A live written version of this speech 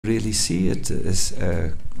really see it is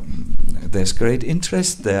there's great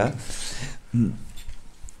interest there.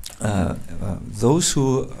 Those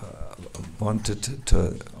who wanted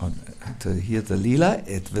to hear the Leela,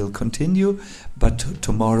 it will continue, but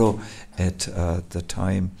tomorrow at the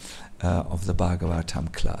time of the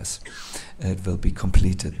Bhagavatam class. It will be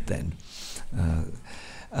completed then.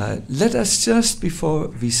 Let us just, before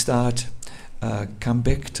we start, come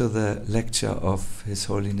back to the lecture of His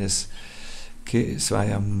Holiness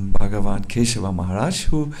Swayam Bhagavan Keshava Maharaj,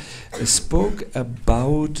 who spoke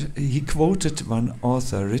about, he quoted one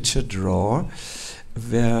author, Richard Rohr,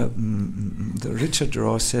 where the Richard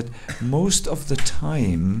Rohr said, most of the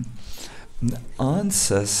time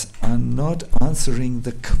answers are not answering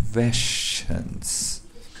the questions.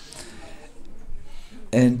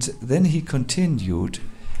 And then he continued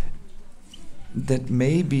that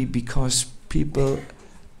maybe because people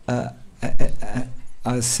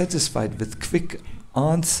are satisfied with quick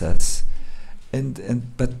answers,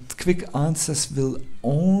 but quick answers will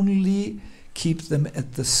only keep them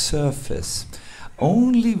at the surface.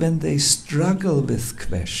 Only when they struggle with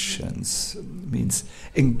questions, means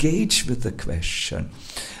engage with the question,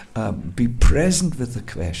 be present with the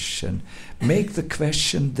question, make the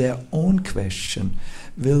question their own question,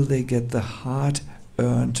 will they get the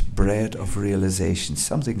hard-earned bread of realization,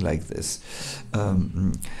 something like this.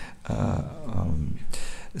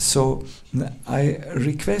 So I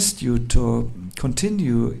request you to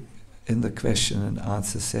continue in the question and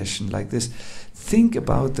answer session like this. Think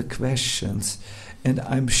about the questions, and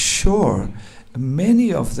I'm sure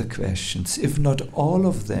many of the questions, if not all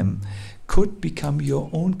of them, could become your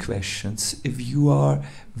own questions if you are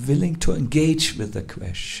willing to engage with the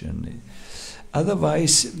question.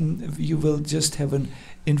 Otherwise, you will just have an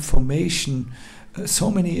information, so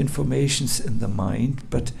many informations in the mind,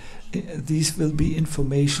 but these will be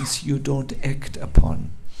informations you don't act upon.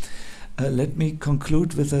 Let me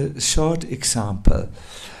conclude with a short example.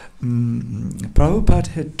 Prabhupada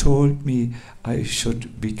had told me I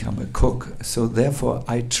should become a cook, so therefore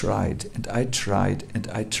I tried and I tried and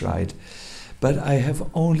I tried, but I have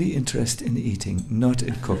only interest in eating, not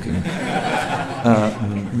in cooking.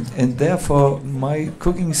 And therefore my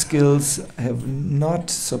cooking skills have not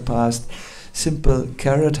surpassed simple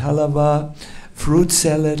carrot halwa, fruit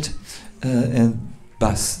salad, and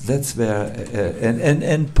bus. That's where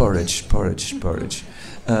and porridge.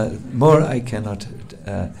 More I cannot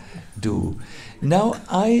do. Now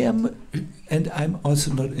I am, and I'm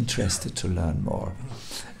also not interested to learn more,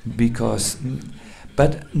 because.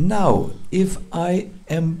 But now, if I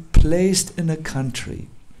am placed in a country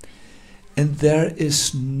and there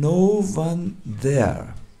is no one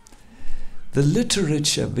there, the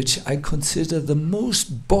literature which I consider the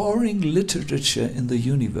most boring literature in the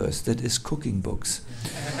universe, that is cooking books,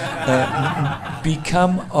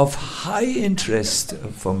 become of high interest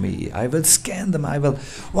for me. I will scan them. I will,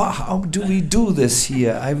 wow, how do we do this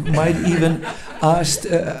here? I might even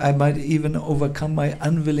I might even overcome my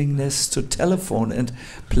unwillingness to telephone and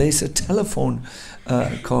place a telephone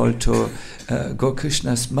call to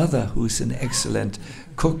Gokrishna's mother, who is an excellent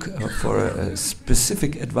cook for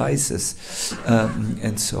specific advices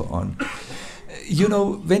and so on. You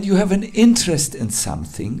know, when you have an interest in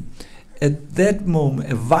something, at that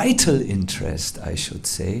moment, a vital interest, I should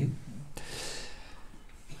say,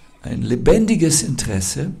 ein lebendiges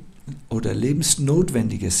Interesse oder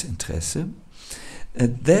lebensnotwendiges Interesse,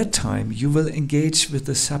 at that time you will engage with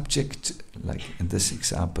the subject, like in this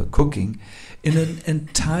example, cooking, in an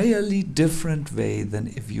entirely different way than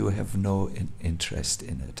if you have no interest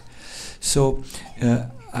in it. So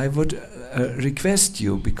I would request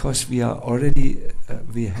you, because we are already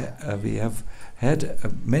we have had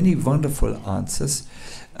many wonderful answers,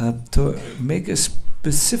 to make a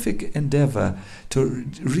specific endeavor to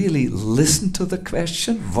really listen to the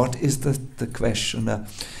question. What is the questioner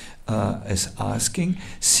is asking?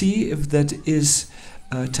 See if that is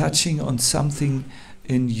touching on something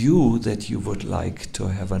in you that you would like to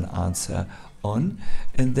have an answer on,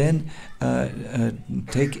 and then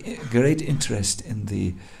take great interest in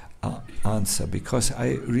the answer, because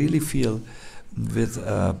I really feel with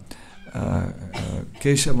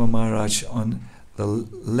Keshava Maharaj on the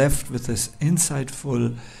left with this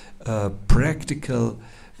insightful, practical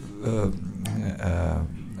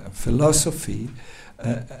philosophy,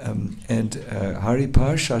 and Hari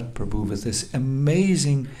Parshad Prabhu with his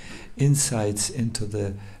amazing insights into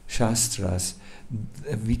the Shastras,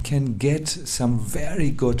 we can get some very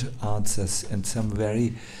good answers and some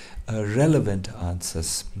very relevant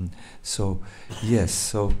answers. So yes,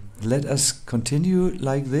 so let us continue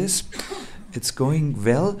like this. It's going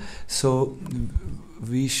well, so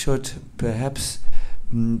we should perhaps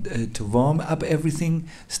to warm up everything,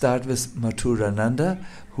 start with Mathurananda,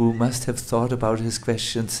 who must have thought about his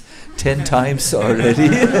questions 10 times already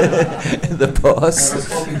in the pause. I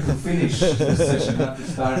was hoping to finish the session, not to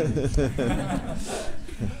start it.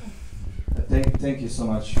 Thank you so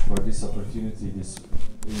much for this opportunity, this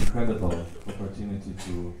incredible opportunity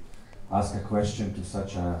to ask a question to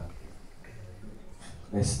such a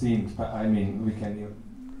esteemed, I mean, we can,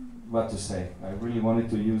 what to say? I really wanted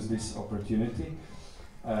to use this opportunity.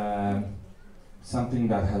 Something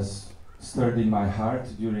that has stirred in my heart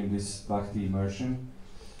during this Bhakti immersion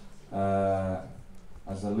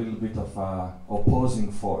as a little bit of a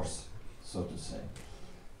opposing force, so to say.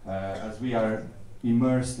 As we are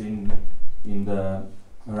immersed in the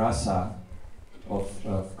rasa of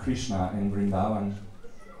Krishna and Vrindavan,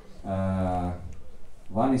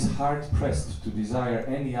 one is hard pressed to desire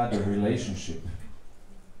any other relationship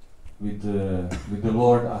with the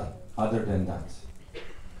Lord other than that.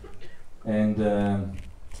 And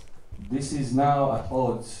this is now at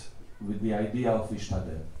odds with the idea of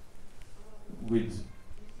Ishtadev, with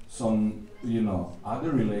some,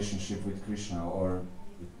 other relationship with Krishna or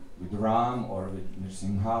with Ram or with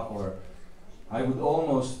Nrsimha, or I would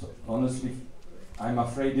almost, honestly, I'm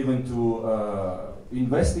afraid even to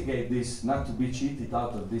investigate this, not to be cheated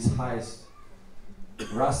out of this highest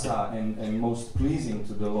rasa and most pleasing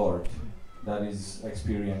to the Lord that is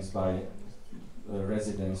experienced by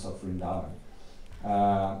residents of Vrindavan.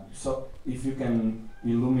 So if you can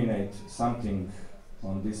illuminate something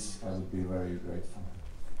on this, I would be very grateful.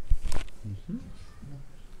 Mm-hmm.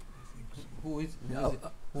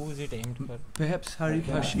 Who is it aimed for? Perhaps Hari I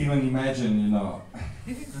can't Pasha. even imagine,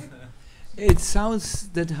 It sounds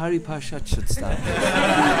that Hari Pasha should start.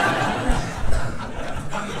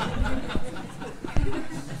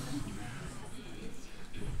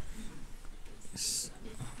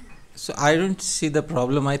 So I don't see the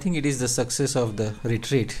problem. I think it is the success of the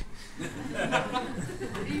retreat.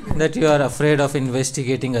 That you are afraid of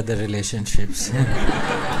investigating other relationships.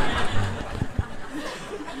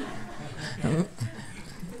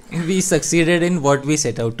 We succeeded in what we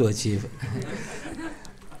set out to achieve.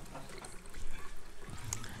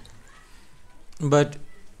 But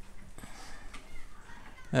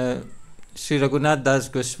Sri Raghunath Das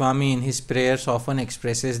Goswami in his prayers often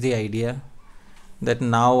expresses the idea that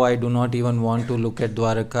now I do not even want to look at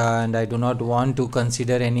Dwaraka and I do not want to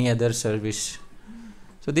consider any other service.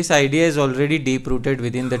 So this idea is already deep rooted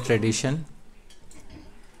within the tradition.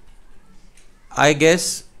 I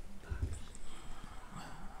guess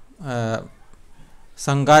Sangat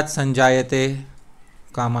Sanjayate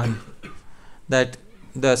Kaman, that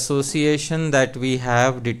the association that we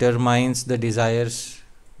have determines the desires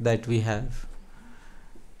that we have.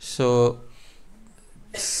 So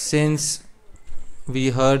since we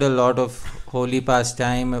heard a lot of holy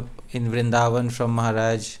pastime in Vrindavan from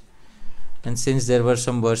Maharaj, and since there were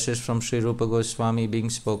some verses from Sri Rupa Goswami being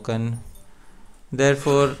spoken,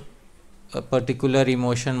 therefore a particular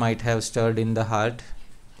emotion might have stirred in the heart.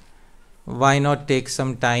 Why not take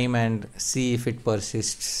some time and see if it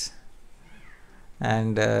persists?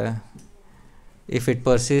 And if it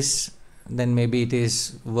persists, then maybe it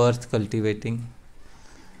is worth cultivating.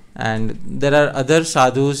 And there are other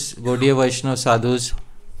sadhus, Gaudiya Vaishnava sadhus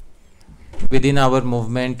within our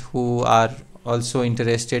movement who are also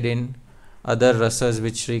interested in other rasas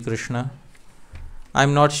with Sri Krishna.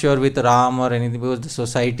 I'm not sure with Ram or anything because the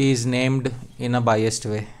society is named in a biased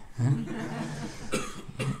way.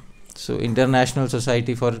 So International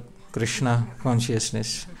Society for Krishna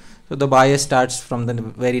Consciousness. So the bias starts from the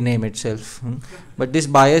very name itself. But this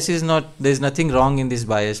bias is not, there is nothing wrong in this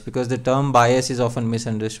bias because the term bias is often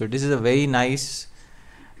misunderstood. This is a very nice,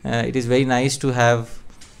 it is very nice to have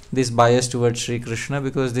this bias towards Sri Krishna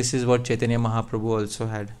because this is what Chaitanya Mahaprabhu also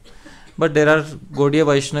had. But there are, Gaudiya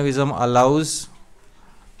Vaishnavism allows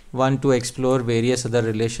one to explore various other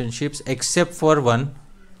relationships except for one,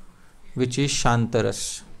 which is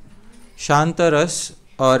Shantaras. Shantaras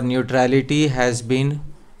or neutrality has been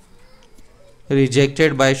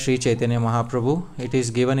rejected by Sri Chaitanya Mahaprabhu. It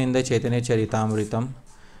is given in the Chaitanya Charitamritam.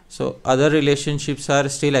 So other relationships are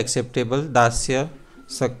still acceptable: Dasya,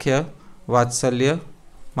 Sakhya, Vatsalya,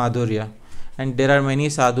 Madhurya. And there are many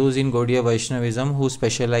sadhus in Gaudiya Vaishnavism who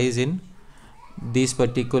specialize in these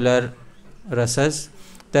particular rasas.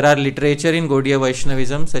 There are literature in Gaudiya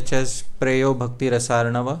Vaishnavism such as Preyo Bhakti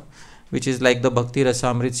Rasarnava, which is like the Bhakti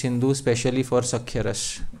Rasamrit Sindhu, specially for Sakhya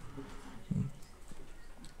Ras.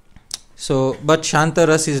 So, but Shanta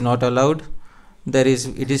Ras is not allowed.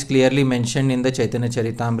 It is clearly mentioned in the Chaitanya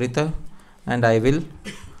Charitamrita, and I will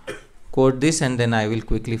quote this and then I will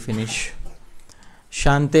quickly finish.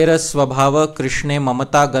 Shantera Svabhava Krishne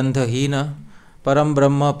Mamata Gandhahina Param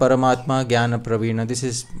Brahma Paramatma Jnana Pravina. This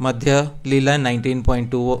is Madhya Leela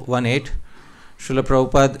 19.218. Srila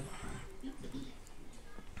Prabhupada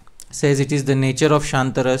says it is the nature of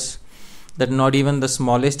Shantaras that not even the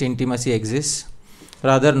smallest intimacy exists.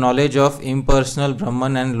 Rather, knowledge of impersonal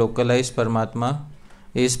Brahman and localized Paramatma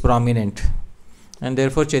is prominent. And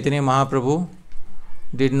therefore, Chaitanya Mahaprabhu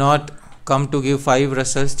did not come to give 5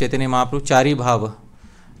 rasas. Chaitanya Mahaprabhu, Chari Bhava,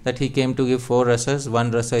 that he came to give 4 rasas.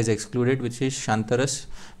 1 rasa is excluded, which is Shantaras,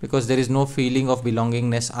 because there is no feeling of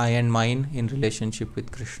belongingness, I and mine, in relationship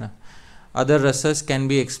with Krishna. Other rasas can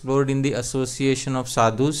be explored in the association of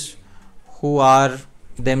sadhus who are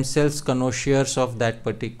themselves connoisseurs of that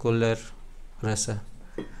particular rasa.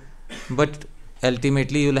 But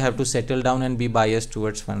ultimately you will have to settle down and be biased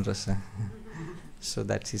towards one rasa. So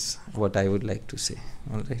that is what I would like to say.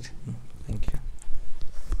 All right. Thank you.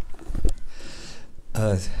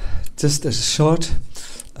 Just a short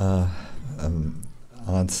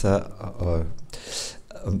answer.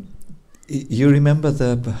 You remember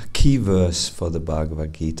the key verse for the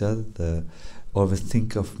Bhagavad Gita? Always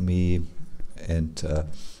think of me and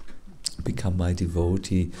become my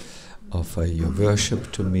devotee, offer your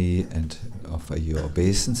worship to me and offer your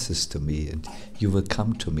obeisances to me, and you will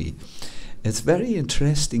come to me. It's very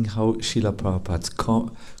interesting how Srila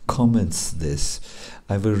Prabhupada comments this.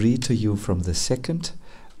 I will read to you from the second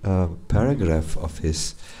paragraph of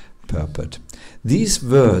his purport. These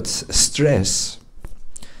words stress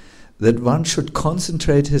that one should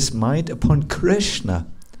concentrate his mind upon Krishna,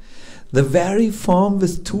 the very form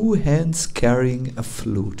with 2 hands carrying a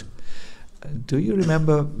flute. Do you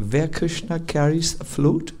remember where Krishna carries a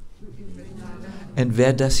flute? And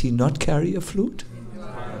where does he not carry a flute?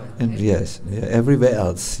 And yes, everywhere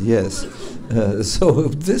else, yes. So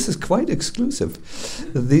this is quite exclusive.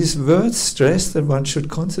 These words stress that one should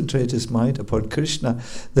concentrate his mind upon Krishna,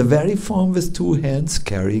 the very form with 2 hands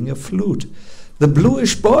carrying a flute. The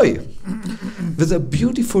bluish boy with a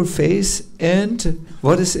beautiful face and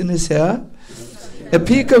what is in his hair? A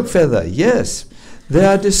peacock feather, yes. There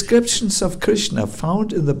are descriptions of Krishna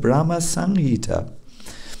found in the Brahma Samhita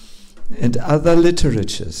and other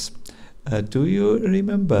literatures. Do you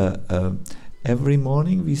remember every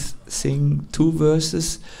morning we sing 2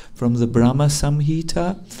 verses from the Brahma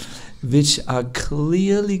Samhita which are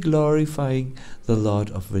clearly glorifying the Lord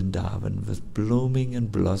of Vrindavan with blooming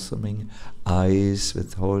and blossoming eyes,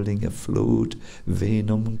 with holding a flute,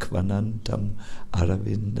 Venum Kvanantam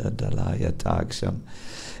Aravinda Dalaya Taksham.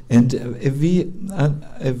 And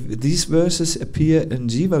these verses appear in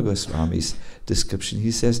Jiva Goswami's description. He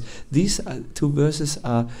says these 2 verses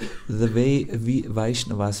are the way we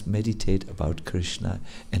Vaishnavas meditate about Krishna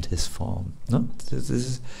and his form. No? This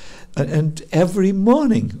is, and every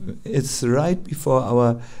morning it's right before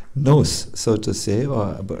our nose, so to say,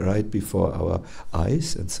 or right before our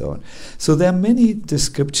eyes and so on. So there are many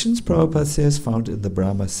descriptions, Prabhupada says, found in the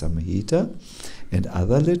Brahma Samhita and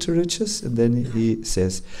other literatures, and then he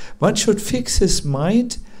says one should fix his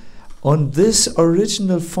mind on this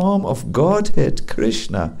original form of Godhead,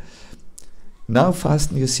 Krishna. Now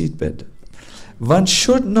fasten your seatbelt. One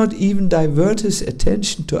should not even divert his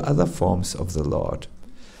attention to other forms of the Lord.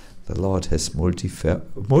 The Lord has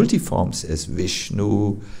multiforms as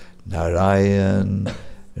Vishnu, Narayan,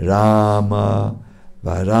 Rama,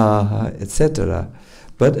 Varaha, etc.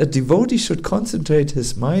 But a devotee should concentrate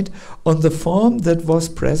his mind on the form that was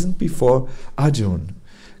present before Arjuna.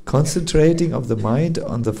 Concentrating of the mind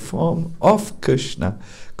on the form of Krishna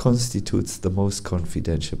constitutes the most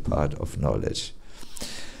confidential part of knowledge.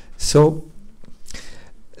 So,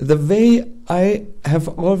 the way I have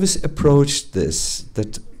always approached this,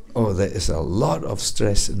 that there is a lot of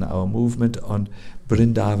stress in our movement on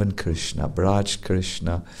Vrindavan Krishna, Braj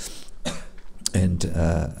Krishna, and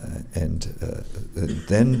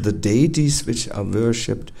then the deities which are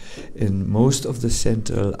worshipped in most of the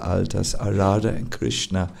central altars are Radha and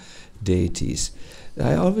Krishna deities.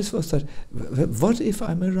 I always was thought, what if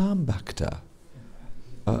I'm a Ram Bhakta?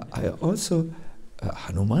 I also,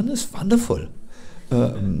 Hanuman is wonderful,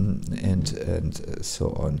 and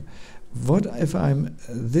so on. What if I'm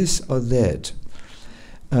this or that?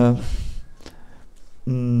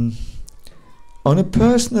 On a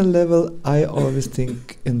personal level, I always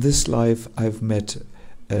think in this life I've met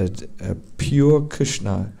a pure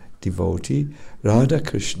Krishna devotee, Radha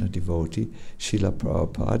Krishna devotee, Srila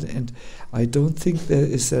Prabhupada, and I don't think there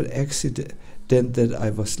is an accident that I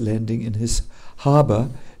was landing in his harbor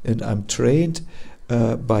and I'm trained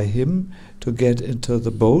by him to get into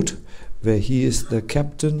the boat where he is the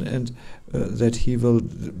captain and that he will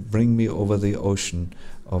bring me over the ocean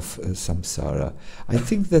of samsara. I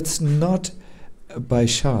think that's not by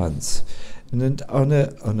chance. And then on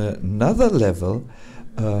another level,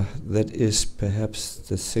 that is perhaps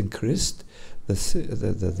the synchronist,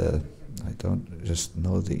 the I don't just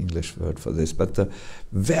know the English word for this, but the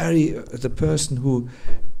person who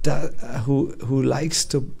likes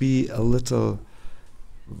to be a little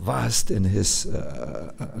vast in his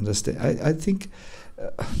understanding. I think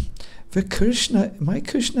where my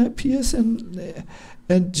Krishna appears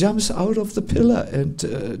and jumps out of the pillar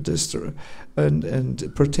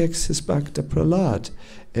and protects his Bhakta Prahlad,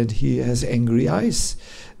 and he has angry eyes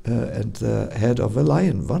and the head of a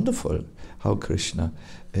lion. Wonderful how Krishna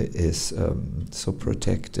is so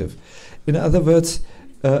protective. In other words,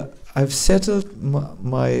 I've settled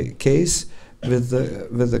my case with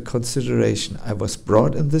the consideration. I was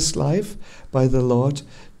brought in this life by the Lord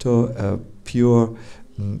to pure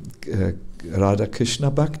Radha Krishna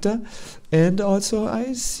Bhakta, and also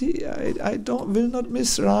I will not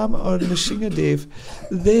miss Ram or Nrsingadev.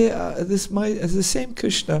 They are the same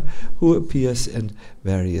Krishna who appears in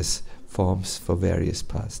various forms for various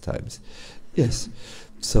pastimes. Yes,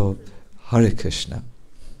 so Hare Krishna.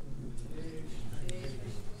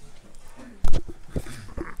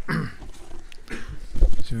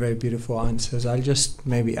 Very beautiful answers. I'll just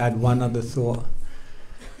maybe add one other thought.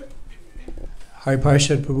 Hari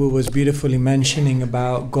Parshad Prabhu was beautifully mentioning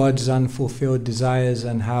about God's unfulfilled desires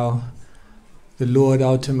and how the Lord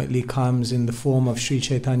ultimately comes in the form of Sri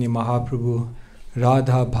Chaitanya Mahaprabhu,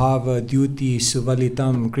 Radha Bhava Dyuti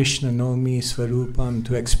Suvalitam Krishna Nomi Swarupam,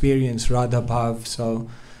 to experience Radha Bhav. So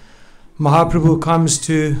Mahaprabhu comes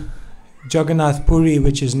to Jagannath Puri,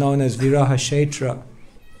 which is known as Viraha Kshetra.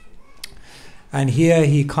 And here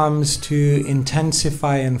he comes to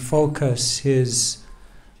intensify and focus his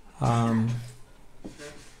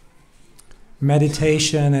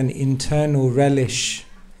meditation and internal relish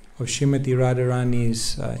of Srimati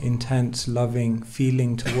Radharani's intense loving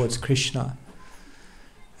feeling towards Krishna.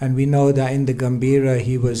 And we know that in the Gambhira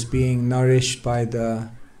he was being nourished by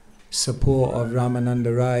the support of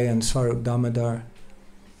Ramananda Rai and Swarup Damodar.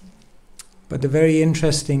 But the very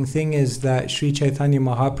interesting thing is that Sri Chaitanya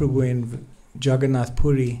Mahaprabhu in Jagannath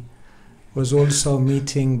Puri was also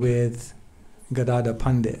meeting with Gadadhar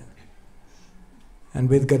Pandit. And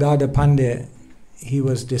with Gadadhar Pandit, he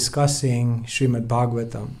was discussing Srimad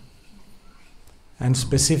Bhagavatam. And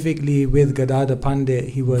specifically with Gadadhar Pandit,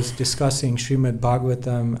 he was discussing Srimad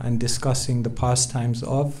Bhagavatam and discussing the pastimes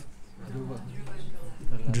of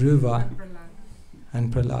Dhruva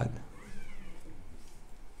and Prahlad.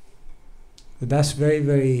 So that's very,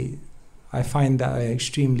 very, I find that an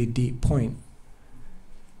extremely deep point.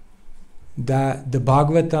 That the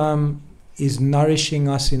Bhagavatam is nourishing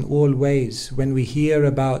us in all ways. When we hear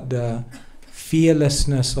about the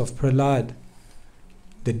fearlessness of Prahlad,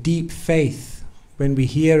 the deep faith, when we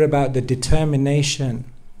hear about the determination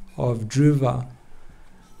of Dhruva,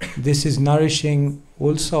 this is nourishing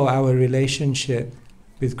also our relationship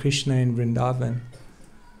with Krishna in Vrindavan.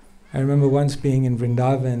 I remember once being in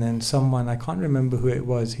Vrindavan and someone, I can't remember who it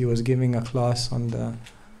was, he was giving a class on the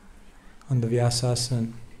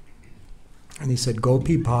Vyasasana. And he said,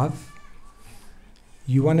 Gopi Bhav,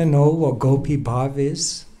 you want to know what Gopi Bhav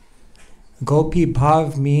is? Gopi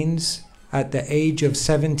Bhav means at the age of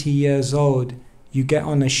 70 years old, you get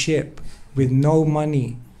on a ship with no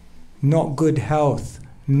money, not good health,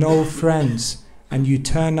 no friends, and you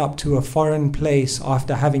turn up to a foreign place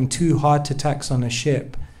after having 2 heart attacks on a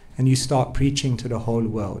ship, and you start preaching to the whole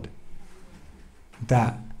world.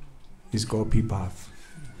 That is Gopi Bhav.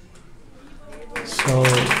 So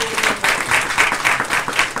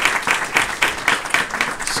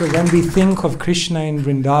when we think of Krishna in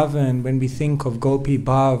Vrindavan, when we think of Gopi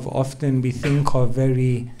Bhav, often we think of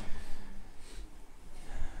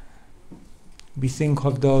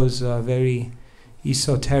those very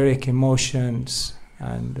esoteric emotions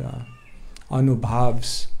and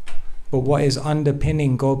anubhavs. But what is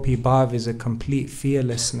underpinning Gopi Bhav is a complete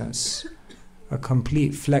fearlessness, a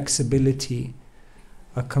complete flexibility,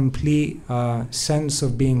 a complete sense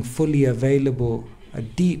of being fully available, a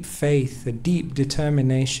deep faith, a deep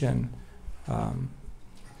determination.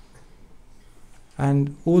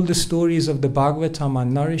 And all the stories of the Bhagavatam are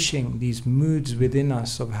nourishing these moods within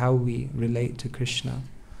us of how we relate to Krishna.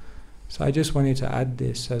 So I just wanted to add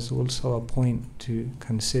this as also a point to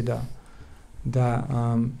consider, that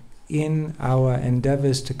in our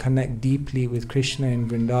endeavors to connect deeply with Krishna in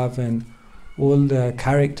Vrindavan, all the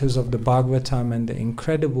characters of the Bhagavatam and the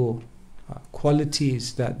incredible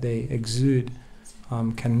qualities that they exude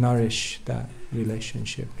can nourish that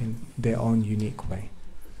relationship in their own unique way.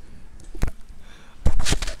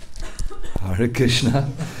 Hare Krishna,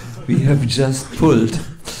 we have just pulled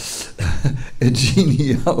a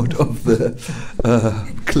genie out of the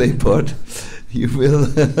clay pot. You will,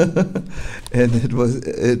 and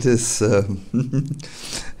it is.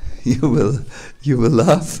 You will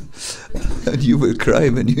laugh, and you will cry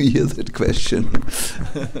when you hear that question.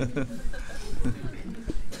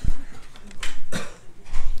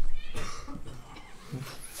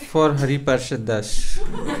 For Hari Parshad Das,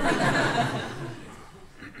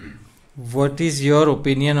 what is your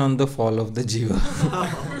opinion on the fall of the jiva?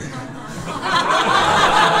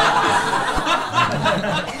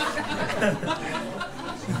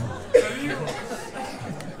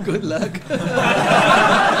 Good luck.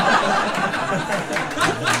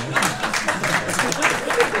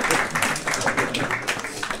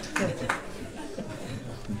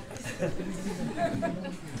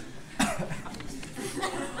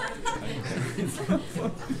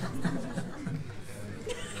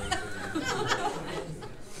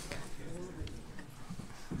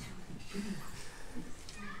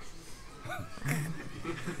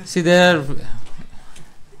 See, there are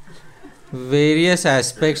various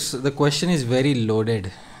aspects. The question is very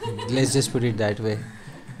loaded. Let's just put it that way.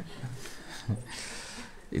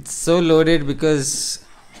 It's so loaded because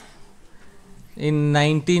in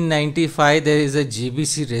 1995 there is a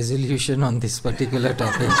GBC resolution on this particular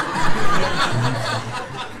topic.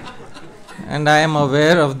 And I am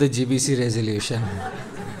aware of the GBC resolution.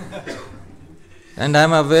 And I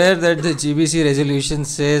am aware that the GBC resolution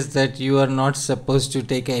says that you are not supposed to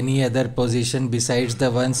take any other position besides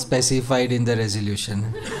the one specified in the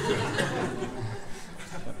resolution.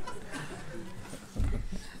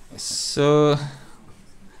 So,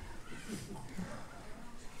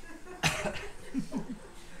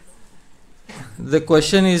 the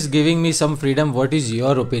question is giving me some freedom. What is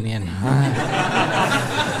your opinion?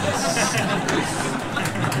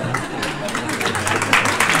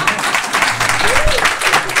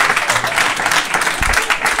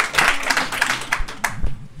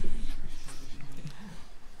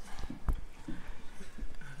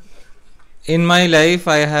 In my life,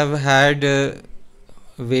 I have had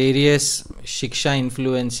various Shiksha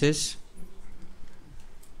influences.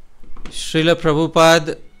 Srila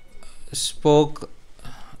Prabhupada spoke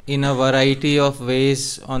in a variety of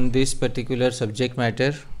ways on this particular subject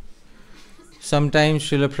matter. Sometimes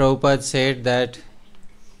Srila Prabhupada said that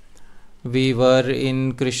we were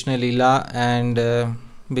in Krishna Lila and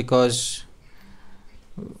because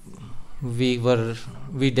we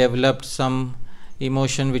developed some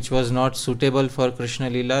emotion which was not suitable for Krishna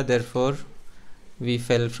Lila, therefore we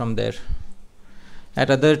fell from there.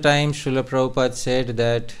 At other times, Srila Prabhupada said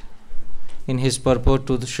that in his purport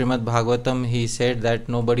to the Srimad Bhagavatam, he said that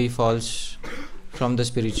nobody falls from the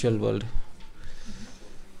spiritual world.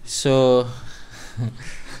 So,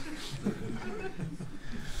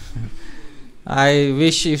 I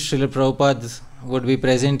wish if Srila Prabhupada would be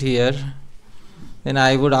present here, then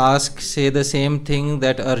I would say the same thing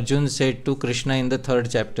that Arjun said to Krishna in the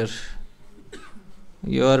 3rd chapter.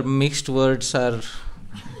 Your mixed words are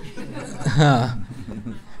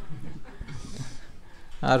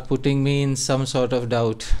putting me in some sort of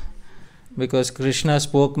doubt, because Krishna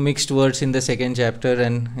spoke mixed words in the 2nd chapter,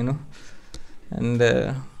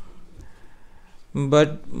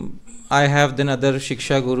 but I have then other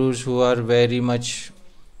Shiksha gurus who are very much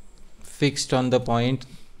fixed on the point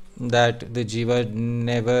that the jiva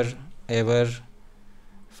never ever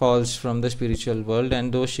falls from the spiritual world,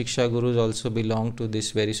 and those Shiksha gurus also belong to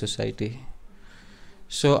this very society.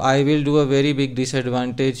 So I will do a very big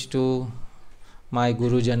disadvantage to my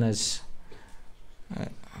Guru Janas.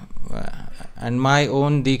 And my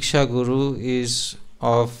own Diksha Guru is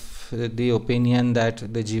of the opinion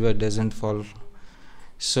that the jiva doesn't fall.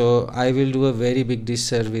 So I will do a very big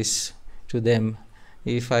disservice to them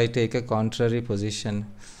if I take a contrary position.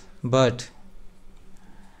 But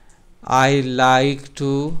I like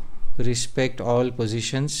to respect all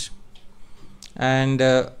positions, and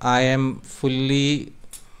I am fully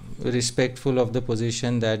respectful of the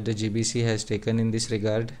position that the GBC has taken in this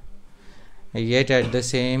regard. Yet at the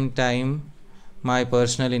same time, my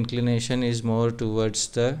personal inclination is more towards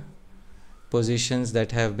the positions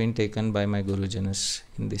that have been taken by my Guru Janas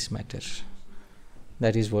in this matter.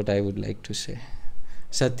 That is what I would like to say.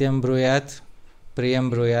 Satyam bruyat,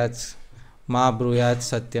 priyam bruyat, ma bruyat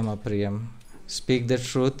satyam apriyam. Speak the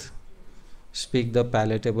truth, speak the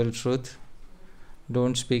palatable truth,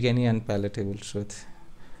 don't speak any unpalatable truth.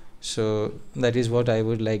 So that is what I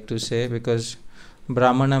would like to say, because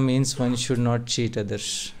Brahmana means one should not cheat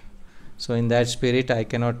others. So in that spirit, I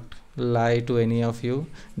cannot lie to any of you.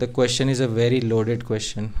 The question is a very loaded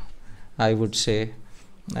question, I would say,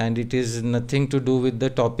 and it is nothing to do with the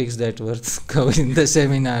topics that were covered in the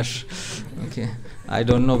seminar. Okay, I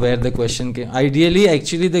don't know where the question came. Ideally,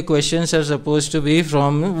 actually, the questions are supposed to be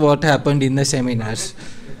from what happened in the seminars.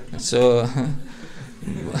 So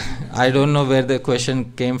I don't know where the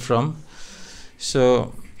question came from.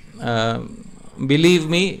 So believe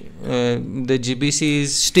me, the GBC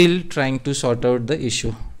is still trying to sort out the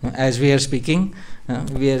issue. As we are speaking, the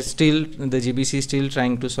GBC is still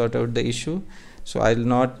trying to sort out the issue. So I'll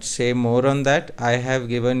not say more on that. I have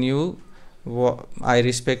given you, I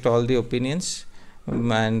respect all the opinions,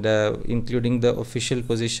 and including the official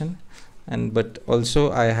position, but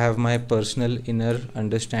also I have my personal inner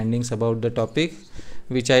understandings about the topic,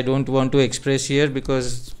 which I don't want to express here,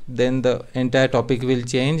 because then the entire topic will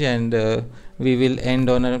change and we will end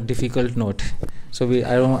on a difficult note. So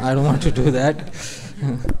I don't want to do that.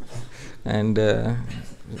 And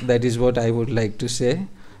that is what I would like to say.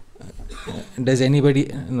 Does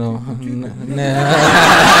anybody no?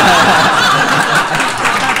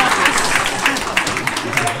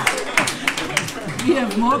 We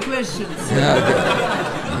have more questions.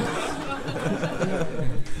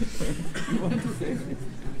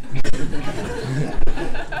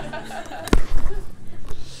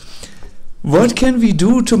 What can we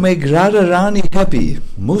do to make Radharani happy?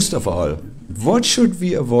 Most of all, what should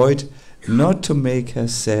we avoid not to make her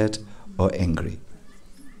sad or angry?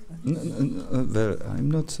 Well,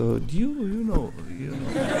 I'm not so. You know.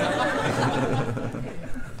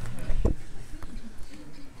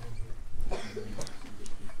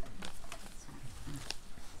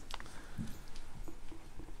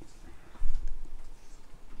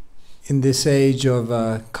 In this age of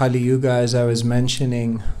Kali Yuga, as I was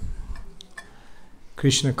mentioning,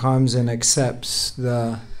 Krishna comes and accepts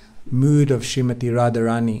the mood of Srimati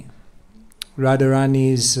Radharani.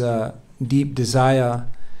 Radharani's deep desire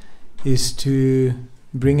is to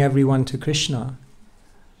bring everyone to Krishna.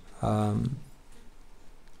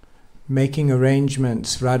 Making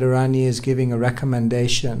arrangements, Radharani is giving a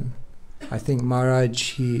recommendation. I think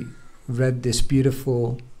Maharaj, he read this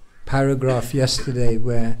beautiful paragraph yesterday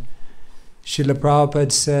where Srila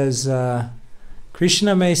Prabhupada says,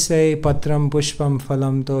 Krishna may say, Patram Pushpam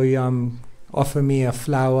Phalam Toyam, offer me a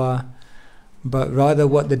flower, but rather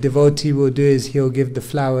what the devotee will do is he'll give the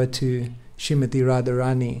flower to Srimati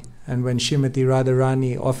Radharani. And when Srimati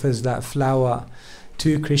Radharani offers that flower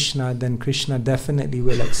to Krishna, then Krishna definitely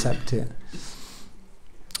will accept it.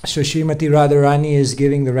 So Srimati Radharani is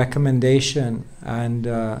giving the recommendation and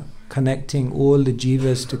connecting all the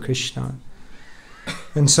jivas to Krishna.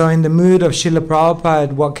 And so in the mood of Srila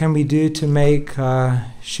Prabhupada, what can we do to make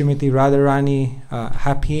Srimati Radharani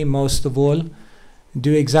happy? Most of all,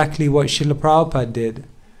 do exactly what Srila Prabhupada did.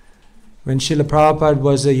 When Srila Prabhupada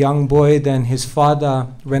was a young boy, then his father,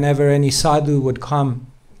 whenever any sadhu would come,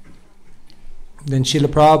 then Srila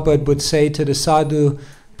Prabhupada would say to the sadhu,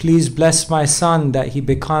 please bless my son that he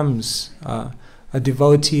becomes a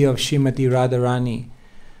devotee of Srimati Radharani.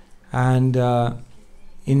 And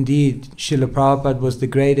indeed, Srila Prabhupada was the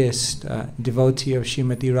greatest devotee of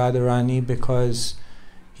Srimati Radharani, because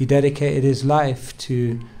he dedicated his life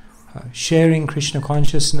to sharing Krishna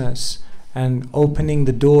consciousness and opening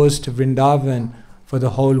the doors to Vrindavan for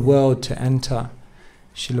the whole world to enter.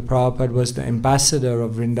 Srila Prabhupada was the ambassador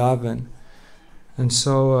of Vrindavan. And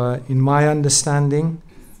so, in my understanding,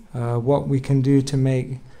 what we can do to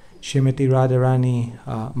make Srimati Radharani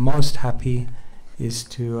most happy is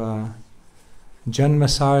to Janma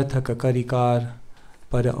sarthaka karikar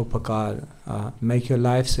pada upakar. Make your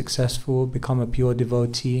life successful, become a pure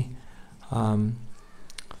devotee.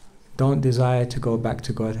 Don't desire to go back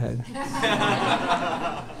to Godhead.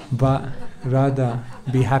 But rather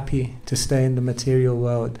be happy to stay in the material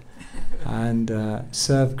world and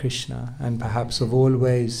serve Krishna, and perhaps of all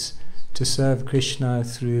ways to serve Krishna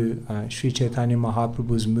through Sri Chaitanya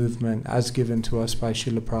Mahaprabhu's movement as given to us by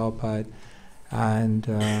Srila Prabhupada, and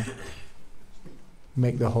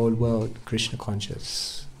make the whole world Krishna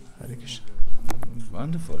conscious. Hare Krishna.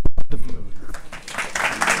 Wonderful, wonderful.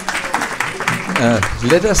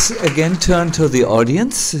 Let us again turn to the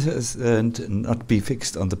audience and not be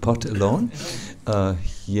fixed on the pot alone.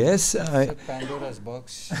 Yes, Pandora's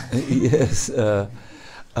box. Yes,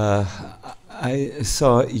 I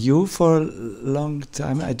saw you for a long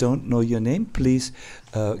time. I don't know your name. Please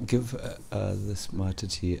give this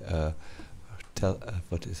Mataji tell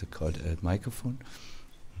what is it called? A microphone.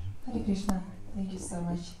 Hare Krishna. Thank you so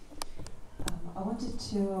much. I wanted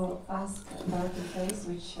to ask about the phrase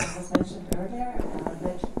which was mentioned earlier,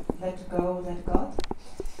 let go, let God,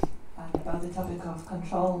 and about the topic of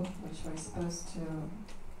control, which we're supposed to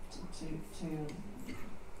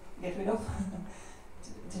get rid of.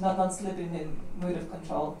 to not slip in the mood of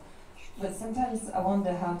control. But sometimes I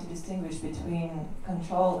wonder how to distinguish between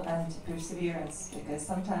control and perseverance, because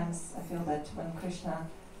sometimes I feel that when Krishna,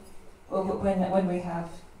 or when we have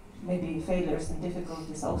maybe failures and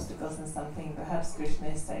difficulties, obstacles in something, perhaps Krishna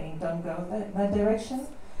is saying, don't go that direction,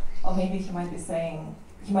 or maybe he might be saying,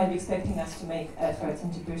 he might be expecting us to make effort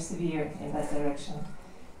and to persevere in that direction.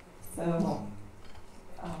 So,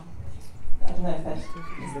 I don't know if that is clear.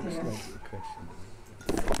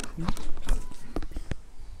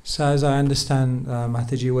 So as I understand,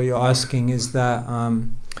 Mataji, what you're asking is that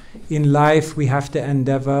in life we have to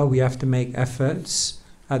endeavor, we have to make efforts.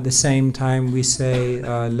 At the same time we say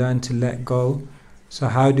learn to let go. So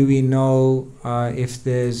how do we know if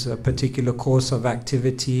there's a particular course of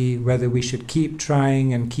activity, whether we should keep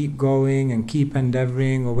trying and keep going and keep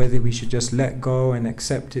endeavoring, or whether we should just let go and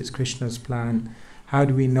accept it's Krishna's plan? How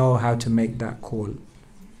do we know how to make that call?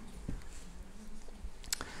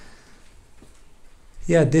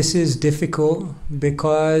 Yeah, this is difficult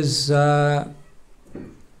because there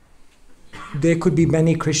could be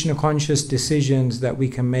many Krishna conscious decisions that we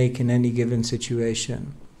can make in any given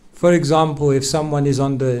situation. For example, if someone is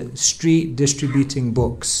on the street distributing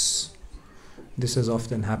books, this has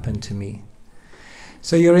often happened to me.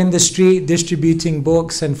 So you're in the street distributing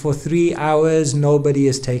books, and for 3 hours nobody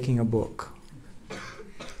is taking a book.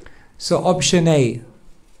 So option A,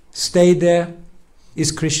 stay there,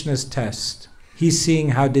 is Krishna's test. He's seeing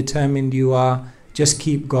how determined you are. Just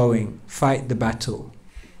keep going. Fight the battle.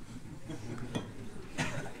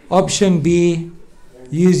 Option B,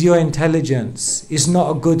 use your intelligence. It's not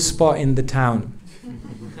a good spot in the town.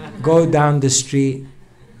 Go down the street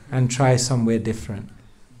and try somewhere different.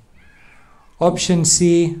 Option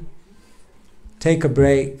C, take a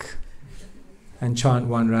break and chant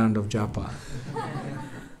 1 round of japa.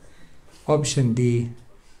 Option D,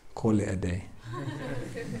 call it a day.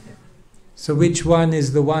 So which one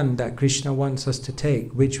is the one that Krishna wants us to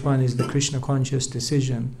take? Which one is the Krishna conscious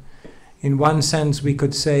decision? In one sense we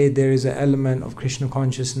could say there is an element of Krishna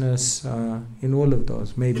consciousness in all of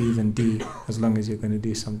those, maybe even D, as long as you're going to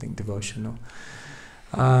do something devotional.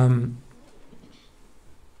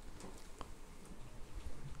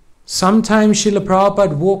 Sometimes Srila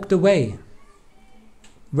Prabhupada walked away.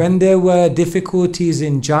 When there were difficulties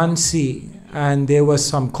in Jhansi and there were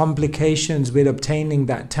some complications with obtaining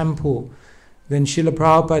that temple, then Srila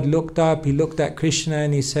Prabhupada looked up, he looked at Krishna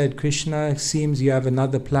and he said, Krishna, it seems you have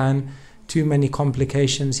another plan, too many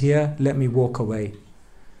complications here, let me walk away.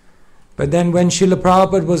 But then when Srila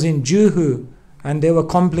Prabhupada was in Juhu and there were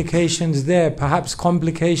complications there, perhaps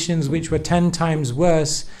complications which were 10 times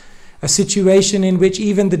worse, a situation in which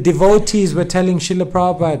even the devotees were telling Srila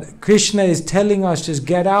Prabhupada, Krishna is telling us just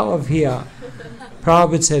get out of here.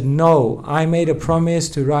 Prabhupada said, no, I made a promise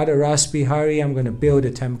to Radha Ras Bihari, I'm going to build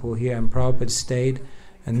a temple here. And Prabhupada stayed,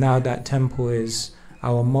 and now that temple is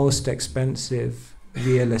our most expensive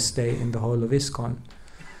real estate in the whole of ISKCON.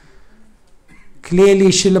 Clearly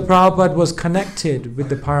Srila Prabhupada was connected with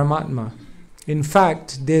the Paramatma. In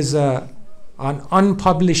fact, there's an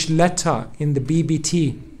unpublished letter in the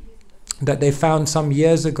BBT that they found some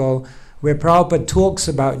years ago where Prabhupada talks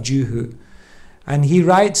about Juhu. And he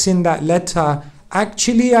writes in that letter,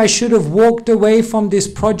 actually I should have walked away from this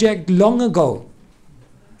project long ago.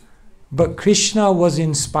 But Krishna was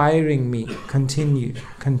inspiring me. Continue,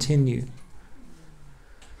 continue.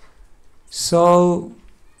 So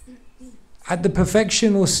at the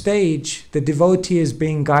perfectional stage, the devotee is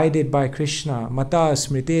being guided by Krishna. Mata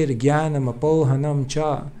smritir jnanam apohanam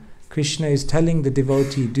cha. Krishna is telling the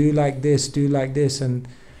devotee, do like this, and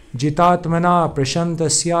jitatmana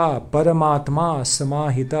prashantasya paramatma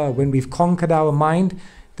samahita. When we've conquered our mind,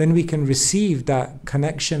 then we can receive that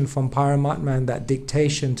connection from Paramatma and that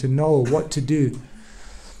dictation to know what to do.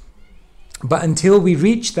 But until we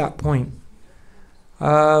reach that point,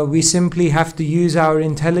 we simply have to use our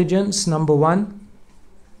intelligence, number one,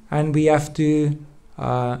 and we have to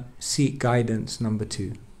seek guidance, number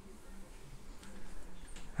two.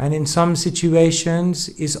 And in some situations,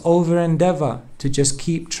 it's over endeavor to just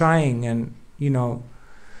keep trying, and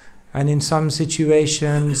and in some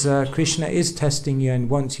situations, Krishna is testing you and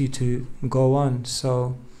wants you to go on.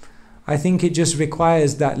 So I think it just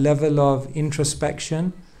requires that level of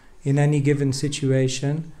introspection in any given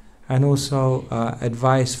situation, and also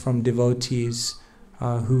advice from devotees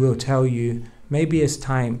who will tell you, maybe it's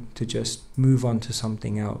time to just move on to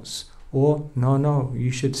something else. Or, no, you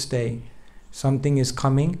should stay. Something is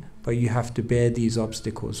coming, but you have to bear these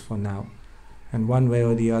obstacles for now. And one way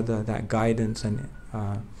or the other, that guidance and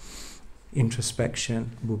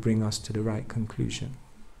introspection will bring us to the right conclusion.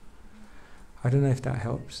 I don't know if that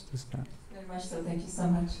helps. Does that? Very much so. Thank you so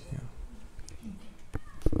much.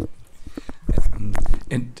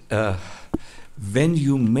 And when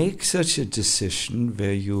you make such a decision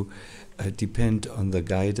where you depend on the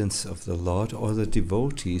guidance of the Lord or the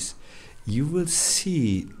devotees, you will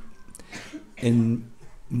see in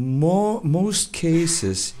most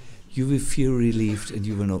cases you will feel relieved and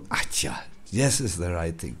you will know, this is the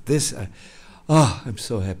right thing. I'm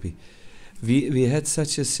so happy. We had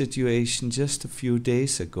such a situation just a few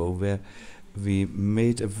days ago where we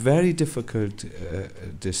made a very difficult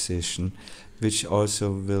decision, which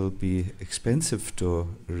also will be expensive to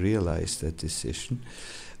realize that decision.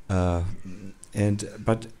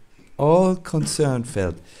 But all concerned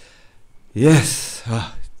felt, yes,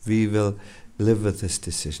 we will live with this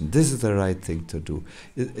decision. This is the right thing to do.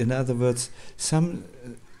 In other words,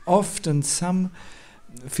 often some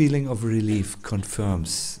feeling of relief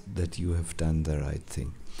confirms that you have done the right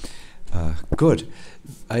thing. Good.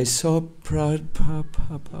 I saw Pratik.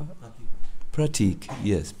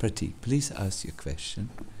 Yes, Pratik. Please ask your question.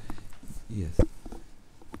 Yes.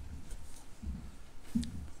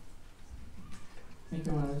 Thank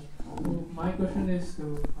you, Maharaj. So my question is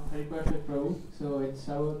to Haripasha Prabhu. So it's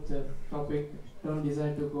about the topic, don't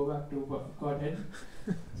desire to go back to Godhead.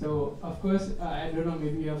 So of course, I don't know,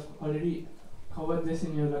 maybe you have already covered this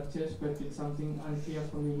in your lectures, but it's something unclear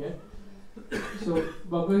for me yet. So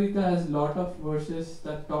Bhagavad Gita has a lot of verses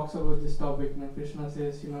that talks about this topic. When Krishna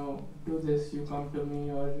says, do this, you come to me,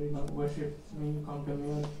 or worship me, you come to me.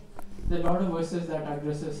 Or there are a lot of verses that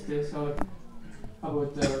addresses this, or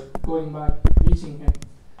about going back, reaching Him.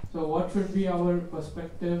 So what should be our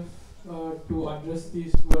perspective to address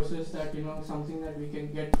these verses? That something that we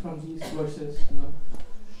can get from these verses.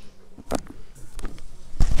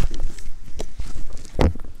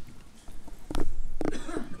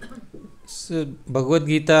 So Bhagavad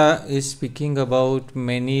Gita is speaking about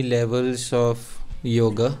many levels of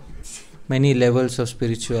yoga, many levels of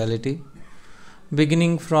spirituality,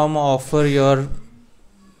 beginning from offer your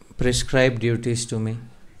prescribed duties to me,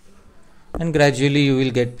 and gradually you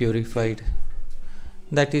will get purified.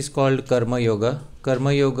 That is called Karma Yoga.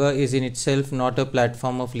 Karma Yoga is in itself not a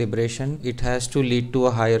platform of liberation. It has to lead to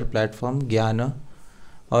a higher platform, Jnana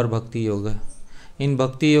or Bhakti Yoga. In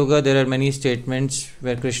Bhakti Yoga, there are many statements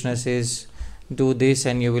where Krishna says, do this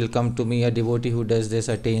and you will come to me. A devotee who does this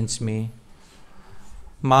attains me.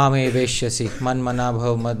 Ma me veshyasi, man mana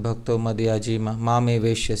bhav mad bhakto madhyaji ma me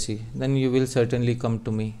veshyasi. Then you will certainly come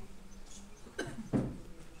to me.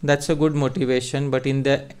 That's a good motivation, but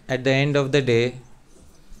at the end of the day,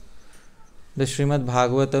 the Srimad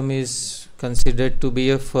Bhagavatam is considered to be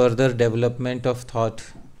a further development of thought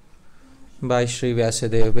by Sri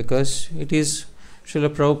Vyasadeva, because it is, Srila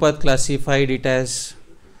Prabhupada classified it as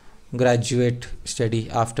graduate study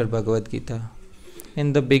after Bhagavad Gita.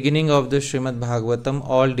 In the beginning of the Srimad Bhagavatam,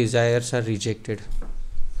 all desires are rejected.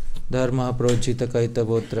 Dharma projita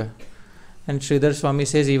kaitabotra. And Sridhar Swami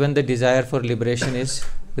says even the desire for liberation is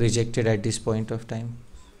rejected at this point of time.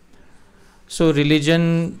 So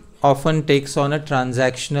religion often takes on a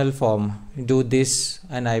transactional form. Do this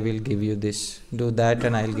and I will give you this. Do that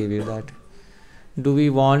and I will give you that. Do we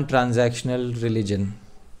want transactional religion?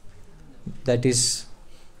 That is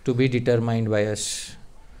to be determined by us.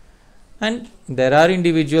 And there are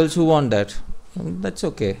individuals who want that. That's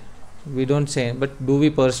okay. We don't say, but do we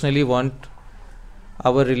personally want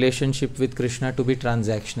our relationship with Krishna to be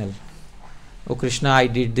transactional? Oh Krishna, I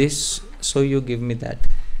did this, so you give me that.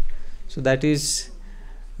 So that is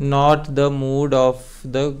not the mood of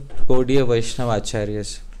the Gaudiya Vaishnava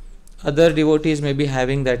Acharyas. Other devotees may be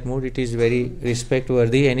having that mood. It is very respect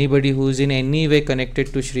worthy. Anybody who is in any way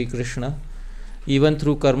connected to Sri Krishna, even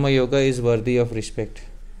through Karma Yoga, is worthy of respect.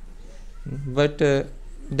 But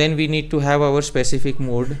then we need to have our specific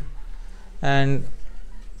mood, and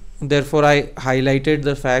therefore I highlighted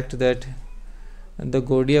the fact that the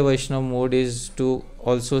Gaudiya Vaishnava mood is to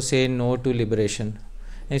also say no to liberation.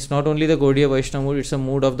 It's not only the Gaudiya Vaishnava mood, it's a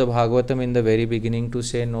mood of the Bhagavatam in the very beginning to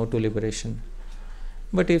say no to liberation.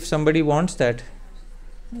 But if somebody wants that,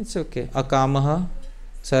 it's okay. Akamaha,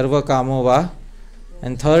 sarva kamo va.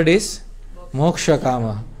 And third is moksha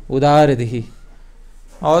kama, udaradhi.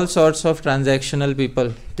 All sorts of transactional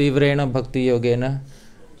people. Tivrena bhakti yogena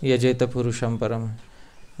yajeta purusham param.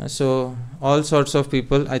 So all sorts of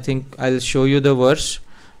people. I think I'll show you the verse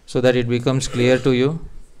so that it becomes clear to you.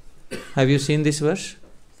 Have you seen this verse?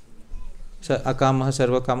 So akamaha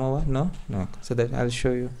sarva kamo va? No. So that I'll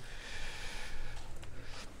show you.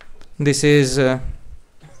 This is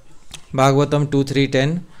Bhagavatam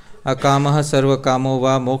 2.3.10. Akamaha sarva kamo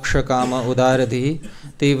va moksha kama udaradhi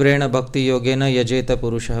tivrena bhakti yogena yajeta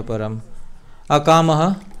purushah param.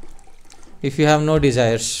 Akamaha, if you have no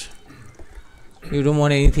desires, you don't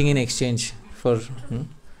want anything in exchange for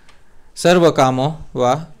sarva kamo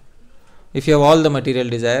va, if you have all the material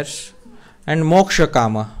desires, and moksha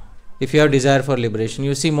kama, if you have desire for liberation.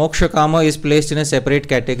 You see, moksha kama is placed in a separate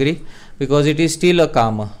category because it is still a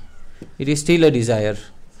kama, it is still a desire,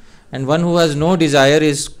 and one who has no desire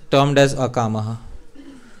is termed as akamaha.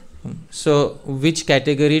 So which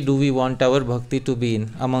category do we want our bhakti to be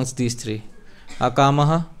in amongst these three?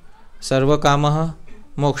 Akamaha, sarva kamaha,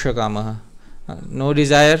 moksha kamaha. No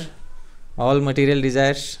desire, all material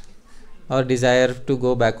desires, or desire to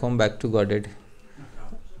go back home, back to Godhead.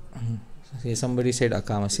 See, somebody said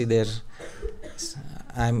akama. See, there,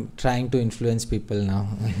 I'm trying to influence people now.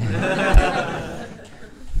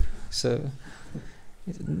 So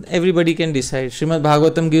everybody can decide. Srimad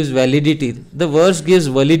Bhagavatam gives validity. The verse gives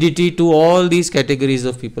validity to all these categories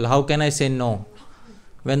of people. How can I say no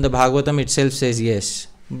when the Bhagavatam itself says yes?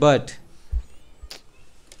 But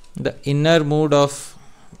the inner mood of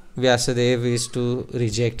Vyasadeva is to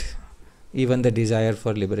reject even the desire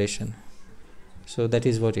for liberation. So that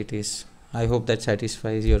is what it is. I hope that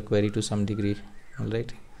satisfies your query to some degree. All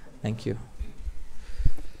right. Thank you.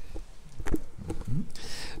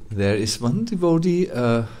 There is one devotee,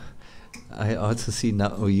 I also see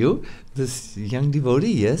now you, this young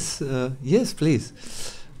devotee, yes, yes, please.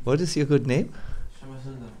 What is your good name?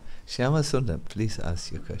 Shyama Sundar, please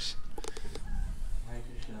ask your question. Hi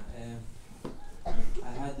Krishna.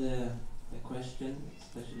 I had a question,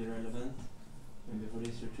 especially relevant before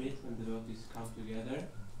this retreat, when devotees come together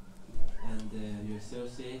and you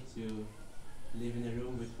associate, you live in a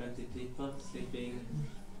room with 20 people sleeping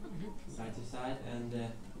side to side, and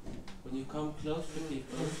when you come close to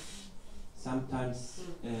people, sometimes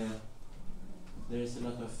there is a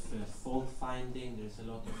lot of fault finding, there is a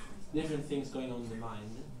lot of different things going on in the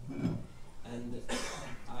mind, and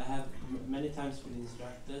I have many times been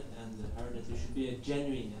instructed and heard that you should be a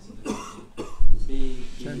genuine as a devotee,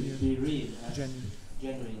 be real,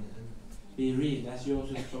 genuine, and be real, as you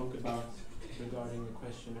also spoke about regarding the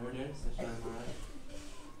question earlier, Sachin Maharaj.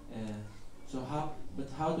 So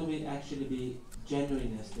how do we actually be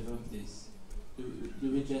genuine as devotees?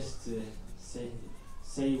 Do we just say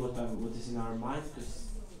what is in our mind? Because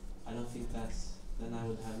I don't think then I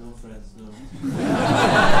would have no friends, no.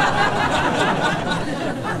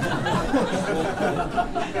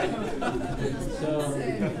 So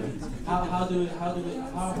how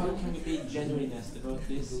can we be genuine as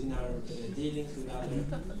devotees in our dealings with other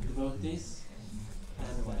devotees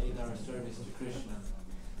and in our service to Krishna?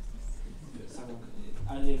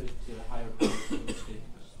 I leave it to a higher point.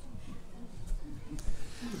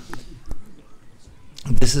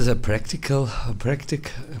 This is a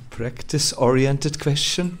practice-oriented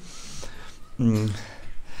question.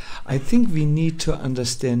 I think we need to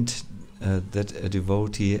understand that a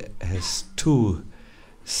devotee has two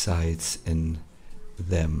sides in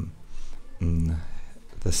them.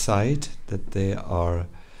 The side that they are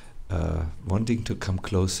wanting to come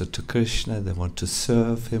closer to Krishna, they want to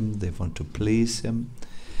serve him, they want to please him.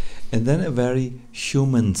 And then a very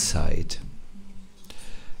human side.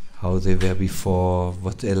 How they were before,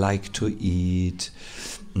 what they like to eat,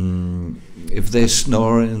 if they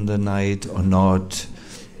snore in the night or not,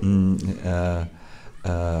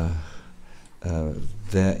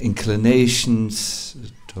 their inclinations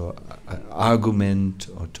to argument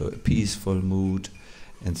or to a peaceful mood,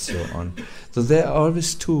 and so on. So there are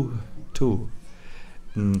always two.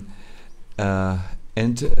 I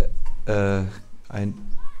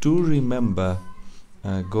do remember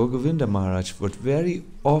Govinda Maharaj would very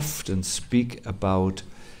often speak about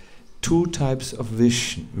two types of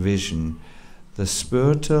vision. The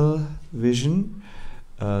spiritual vision,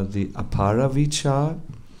 the aparavicha,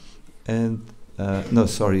 and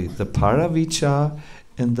the paravicha,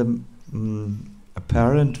 and the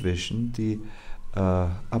apparent vision, the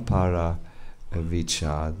aparavicha.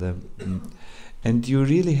 And you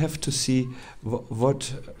really have to see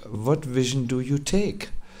what vision do you take.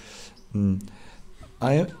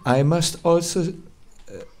 I must also.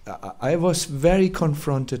 I was very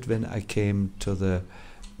confronted when I came to the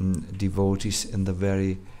devotees in the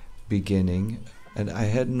very beginning, and I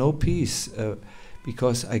had no peace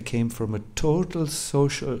because I came from a different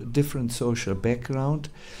social background.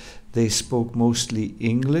 They spoke mostly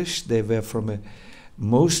English. They were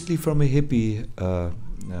mostly from a hippie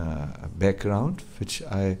background, which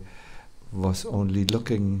I was only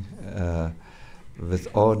looking with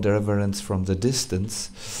awe and reverence from the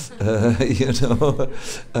distance, and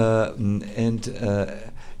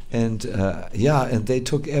they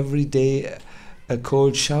took every day a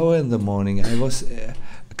cold shower in the morning. I was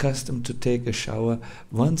accustomed to take a shower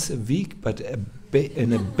once a week, but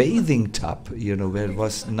in a bathing tub, where it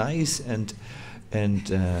was nice and I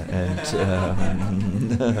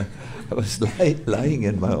was lying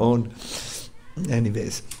in my own.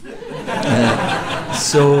 Anyways,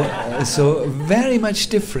 so very much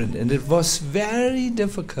different, and it was very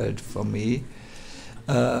difficult for me.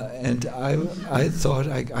 And I thought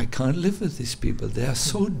I can't live with these people. They are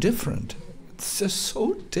so different. It's just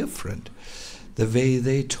so different. The way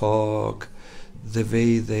they talk, the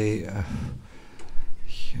way they,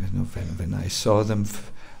 when I saw them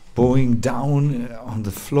bowing down on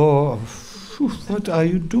the floor, what are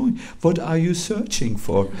you doing? What are you searching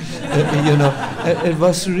for? It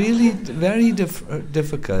was really very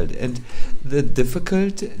difficult. And the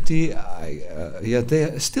difficulty,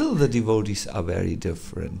 still the devotees are very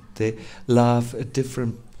different. They laugh at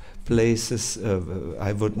different places.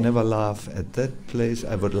 I would never laugh at that place.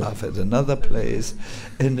 I would laugh at another place.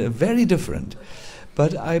 And very different.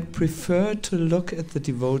 But I prefer to look at the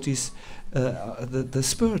devotees, the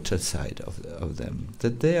spiritual side of them.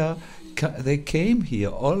 That they came here,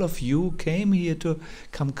 all of you came here to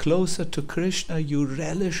come closer to Krishna. You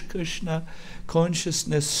relish Krishna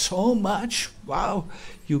consciousness so much. Wow,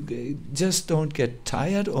 you just don't get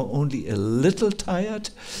tired, or only a little tired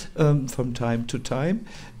from time to time,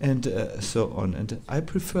 and so on. And I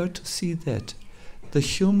prefer to see that. The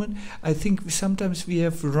human, I think sometimes we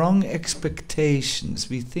have wrong expectations.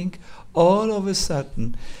 We think all of a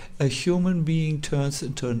sudden a human being turns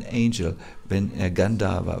into an angel, when a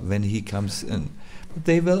Gandharva, when he comes in. But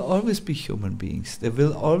they will always be human beings. There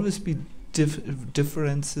will always be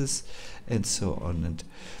differences and so on.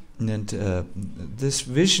 And this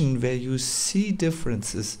vision where you see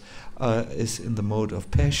differences is in the mode of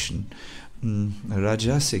passion, a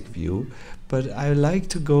Rajasic view. But I like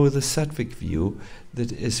to go the Sattvic view,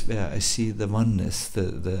 that is where I see the oneness,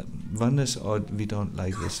 the oneness, or we don't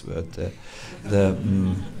like this word,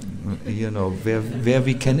 where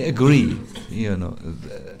we can agree,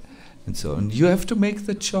 and so on. You have to make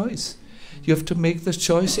the choice. You have to make the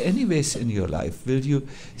choice anyways in your life. Will you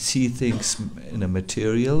see things in a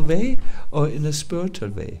material way or in a spiritual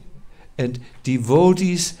way? And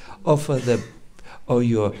devotees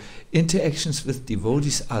your interactions with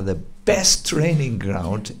devotees are the best training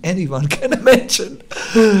ground anyone can imagine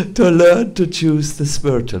to learn to choose the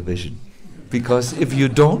spiritual vision. Because if you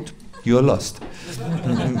don't, you're lost.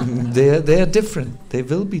 They are different. They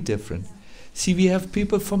will be different. See, we have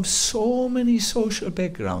people from so many social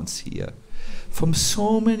backgrounds here, from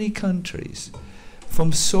so many countries,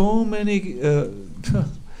 from so many,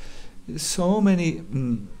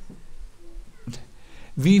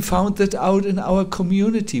 we found that out in our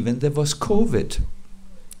community when there was COVID.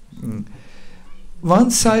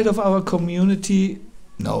 One side of our community,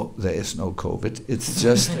 no, there is no COVID. It's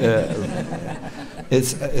just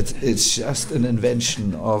it's just an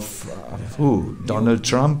invention of who? Donald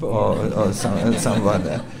Trump or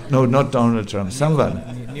someone? No, not Donald Trump. Someone.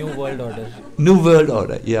 New World Order. New World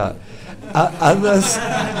Order. Yeah. Others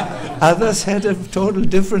had a total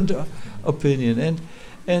different opinion,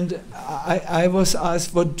 and I was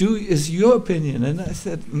asked, what is your opinion? And I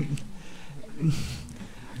said,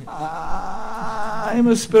 I'm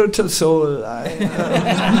a spiritual soul. I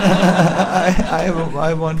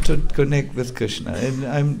want to connect with Krishna, and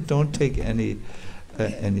I don't take any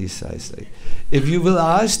size. If you will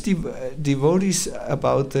ask devotees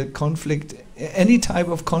about the conflict, any type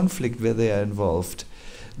of conflict where they are involved,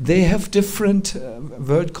 they have different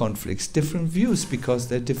world conflicts, different views, because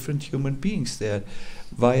they're different human beings. They're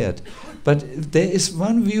wired. But there is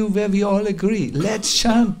one view where we all agree. Let's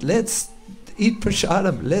chant, let's eat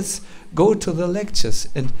prasadam, let's go to the lectures.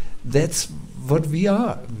 And that's what we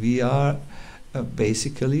are. We are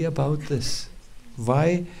basically about this.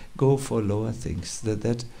 Why go for lower things?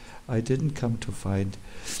 That I didn't come to find,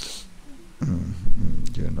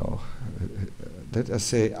 let us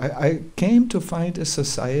say, I came to find a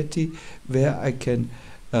society where I can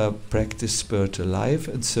practice spiritual life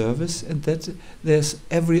and service, and that there's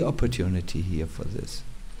every opportunity here for this.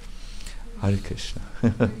 Hare Krishna.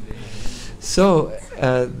 So,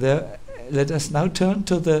 let us now turn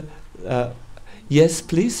to the... yes,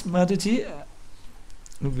 please, Mataji.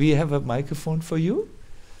 We have a microphone for you.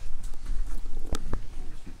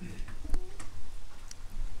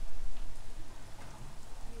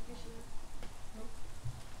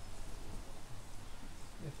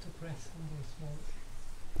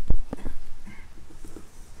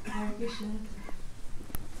 Hare Krishna.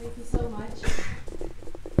 Thank you so much.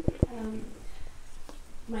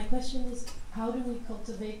 My question is, how do we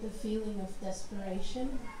cultivate the feeling of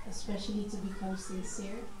desperation, especially to become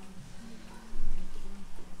sincere?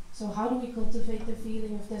 So how do we cultivate the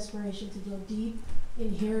feeling of desperation to go deep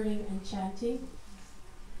in hearing and chanting?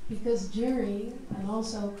 Because during, and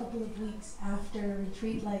also a couple of weeks after a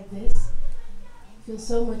retreat like this, I feel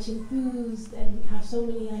so much enthused and have so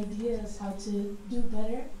many ideas how to do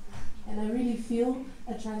better. And I really feel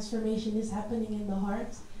a transformation is happening in the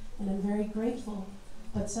heart, and I'm very grateful.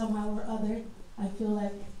 But somehow or other, I feel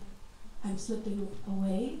like I'm slipping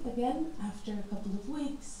away again after a couple of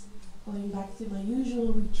weeks, going back to my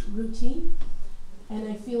usual routine.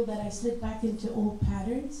 And I feel that I slip back into old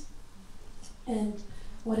patterns. And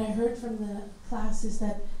what I heard from the class is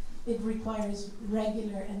that it requires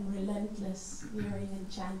regular and relentless hearing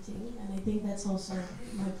and chanting, and I think that's also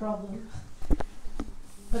my problem.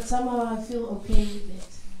 But somehow I feel okay with it.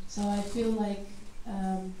 So I feel like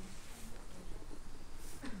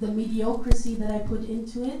the mediocrity that I put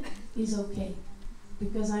into it is okay,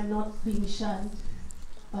 because I'm not being shunned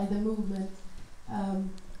by the movement,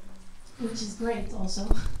 which is great also.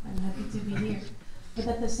 I'm happy to be here. But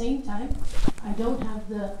at the same time, I don't have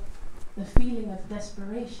the feeling of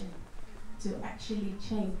desperation to actually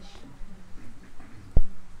change.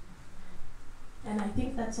 And I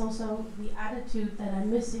think that's also the attitude that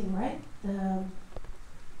I'm missing, right? The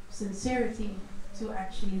sincerity to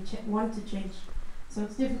actually want to change. So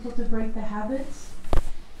it's difficult to break the habits,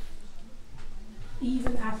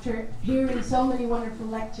 even after hearing so many wonderful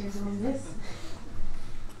lectures on this.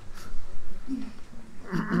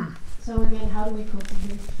 So again, how do we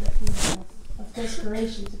cultivate the feeling of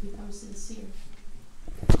desperation to become sincere?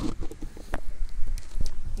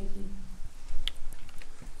 Thank you.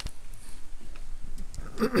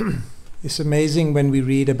 It's amazing when we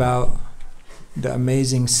read about the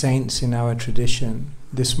amazing saints in our tradition.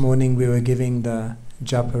 This morning we were giving the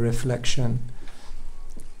japa reflection,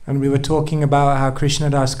 and we were talking about how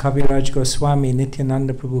Krishnadas Kaviraj Goswami,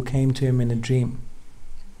 Nityananda Prabhu, came to him in a dream.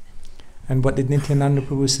 And what did Nityananda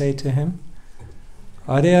Prabhu say to him?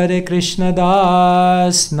 Are Are Krishna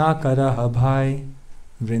Das na karaha bhai,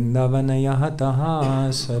 Vrindavana yaha taha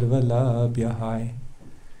sarvalabhya hai.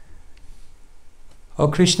 Oh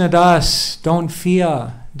Krishna Das, don't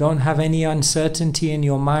fear, don't have any uncertainty in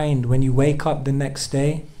your mind when you wake up the next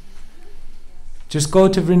day. Just go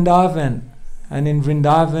to Vrindavan, and in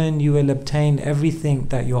Vrindavan you will obtain everything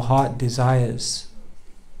that your heart desires.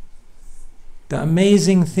 The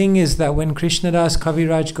amazing thing is that when Krishnadas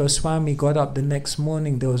Kaviraj Goswami got up the next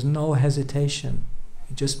morning, there was no hesitation.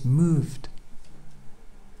 He just moved.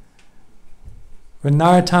 When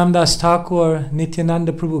Narottam Das Thakur,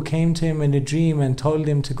 Nityananda Prabhu came to him in a dream and told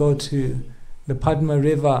him to go to the Padma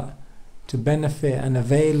river to benefit and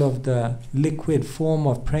avail of the liquid form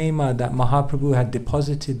of prema that Mahaprabhu had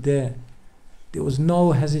deposited there, there was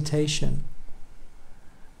no hesitation.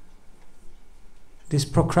 This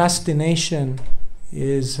procrastination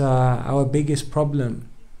is our biggest problem.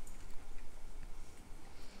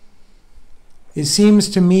 It seems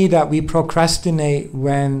to me that we procrastinate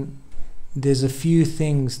when there's a few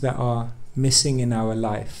things that are missing in our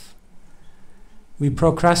life. We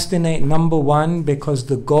procrastinate, number one, because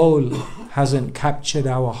the goal hasn't captured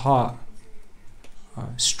our heart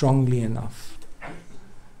strongly enough.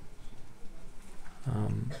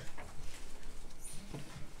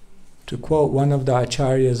 To quote one of the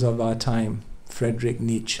acharyas of our time, Friedrich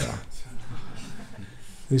Nietzsche,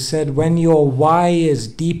 who said, when your why is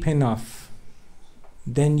deep enough,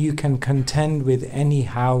 then you can contend with any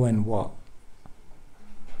how and what.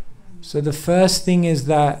 So the first thing is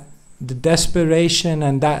that the desperation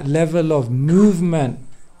and that level of movement,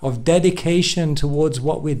 of dedication towards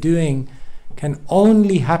what we're doing, can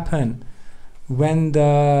only happen when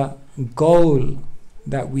the goal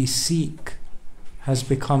that we seek has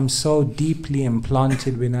become so deeply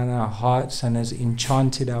implanted within our hearts and has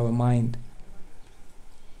enchanted our mind.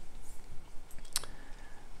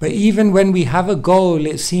 But even when we have a goal,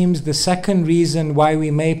 it seems the second reason why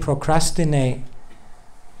we may procrastinate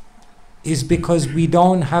is because we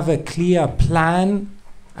don't have a clear plan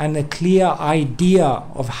and a clear idea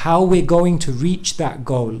of how we're going to reach that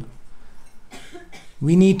goal.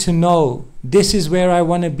 We need to know, this is where I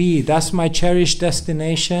want to be, that's my cherished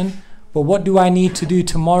destination, but what do I need to do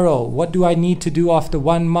tomorrow? What do I need to do after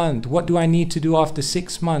 1 month? What do I need to do after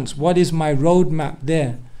 6 months? What is my roadmap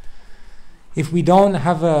there? If we don't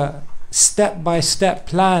have a step-by-step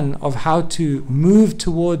plan of how to move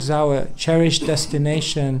towards our cherished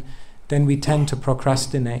destination, then we tend to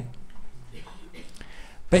procrastinate.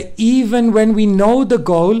 But even when we know the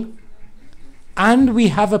goal and we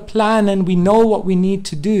have a plan and we know what we need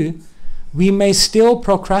to do, we may still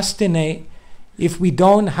procrastinate if we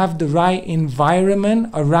don't have the right environment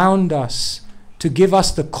around us to give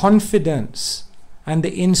us the confidence and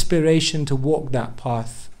the inspiration to walk that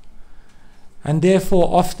path. And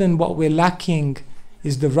therefore, often what we're lacking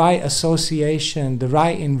is the right association, the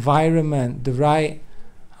right environment, the right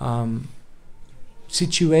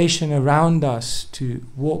situation around us to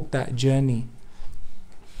walk that journey.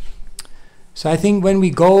 So I think when we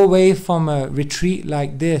go away from a retreat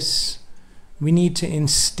like this, we need to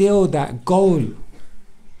instill that goal.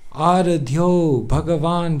 Aradhyo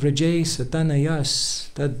Bhagavan Vraje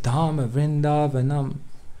Satanayas Tadhama Vrindavanam.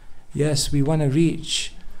 Yes, we want to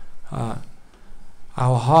reach, our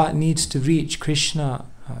heart needs to reach Krishna,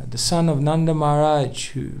 the son of Nanda Maharaj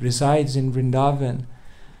who resides in Vrindavan.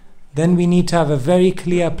 Then we need to have a very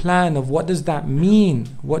clear plan of what does that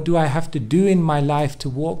mean? What do I have to do in my life to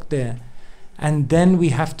walk there? And then we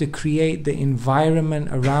have to create the environment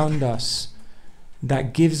around us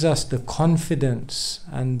that gives us the confidence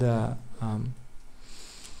and the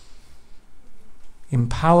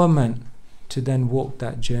empowerment to then walk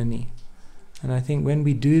that journey. And I think when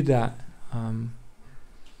we do that, then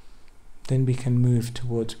we can move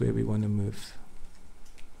towards where we want to move.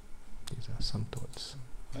 These are some thoughts.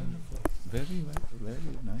 Wonderful. Very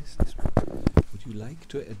nice. Would you like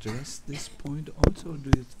to address this point also, or do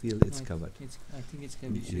you feel it's covered? I think it's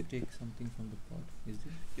we should take something from the pot. Is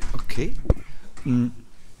it? Okay.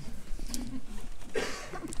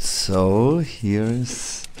 So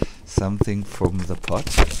here's something from the pot.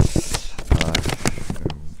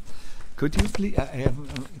 Could you please?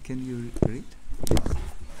 Can you read?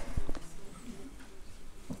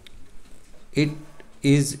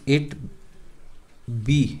 Is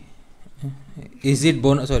it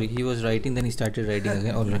bona? Sorry, he was writing, then he started writing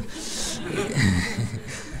again. All right.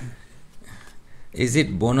 Is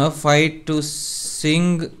it bona fide to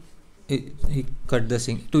sing? He cut the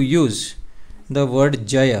sing to use the word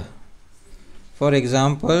Jaya. For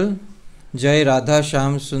example, Jai Radha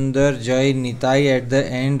Sham Sundar Jai Nitai at the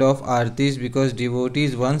end of Aartis, because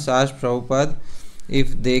devotees once asked Prabhupada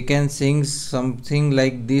if they can sing something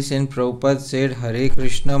like this, and Prabhupada said Hare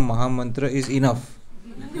Krishna Mahamantra is enough.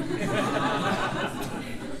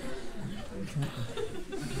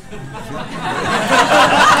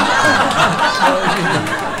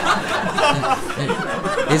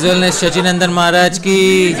 His Holiness Shachinandan Maharaj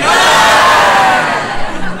ki.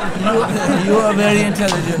 You are very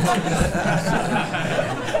intelligent.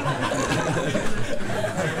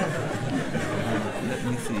 Let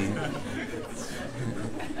me see.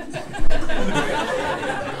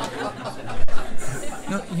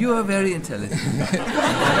 No, you are very intelligent.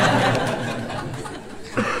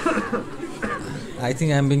 I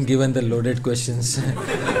think I am being given the loaded questions.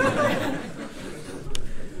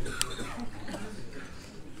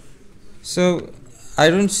 So, I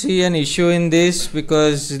don't see an issue in this,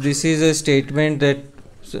 because this is a statement that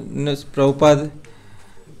Prabhupada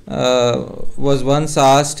was once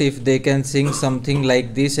asked if they can sing something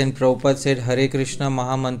like this, and Prabhupada said Hare Krishna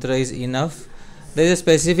Mahamantra is enough. There is a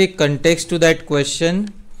specific context to that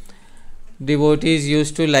question. Devotees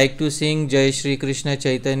used to like to sing Jai Shri Krishna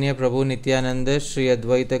Chaitanya Prabhu Nityananda Shri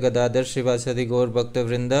Advaita Gadadhar Srivasadi Gaur Bhakta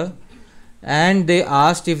Vrinda, and they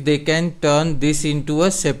asked if they can turn this into a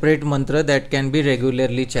separate mantra that can be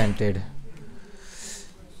regularly chanted.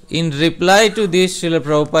 In reply to this, Srila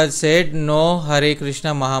Prabhupada said, no, Hare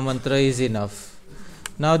Krishna Mahamantra is enough.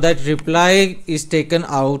 Now that reply is taken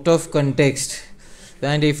out of context,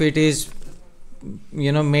 and if it is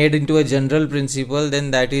made into a general principle, then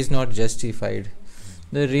that is not justified.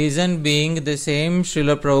 The reason being, the same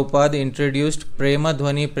Srila Prabhupada introduced Prema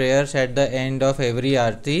Dhwani prayers at the end of every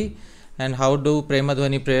Aarti. And how do Prema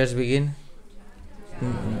Dhwani prayers begin?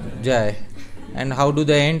 Jai. And how do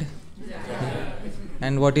they end? Jai.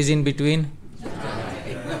 And what is in between?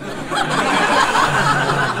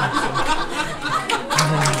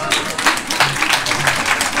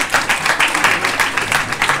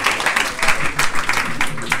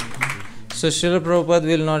 So Srila Prabhupada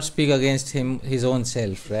will not speak against his own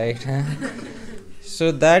self, right?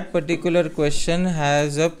 So that particular question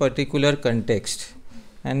has a particular context,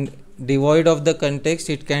 and devoid of the context,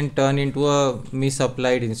 it can turn into a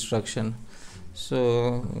misapplied instruction.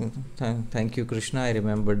 So, thank you, Krishna. I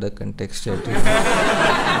remembered the context. I didn't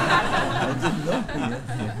know.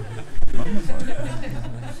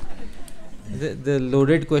 The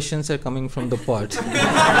loaded questions are coming from the pot.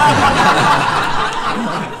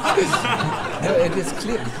 No, it is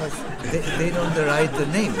clear because they don't write the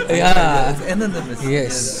name. Yeah. It's anonymous.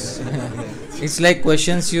 Yes. It's like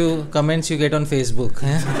comments you get on Facebook.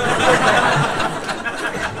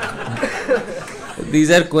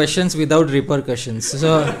 These are questions without repercussions.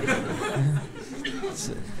 So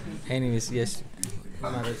anyways, yes.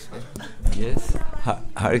 Yes.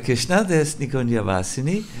 Hare Krishna, there's Nikunja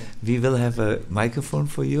Vasini. We will have a microphone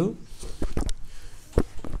for you.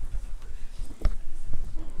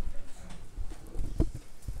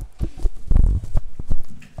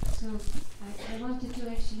 So I wanted to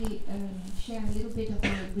actually share a little bit of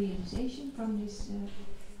my realization from this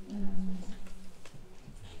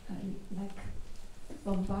like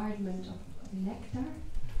bombardment of nectar,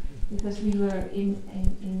 because we were in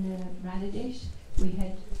Bangladesh. We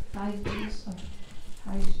had 5 days of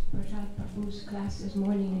Hari Prasad Prabhu's classes,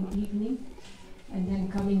 morning and evening, and then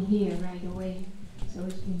coming here right away. So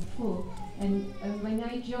it's been full. And when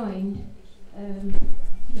I joined,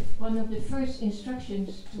 one of the first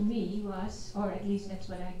instructions to me was, or at least that's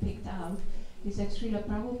what I picked out, is that Srila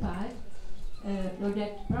Prabhupada, or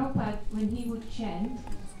that Prabhupada, when he would chant,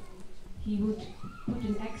 he would put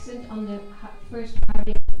an accent on the first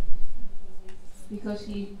Hare, because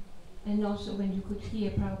and also when you could hear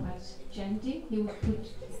Prabhupada's chanting, he would put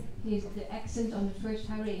the accent on the first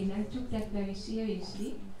Hare, and I took that very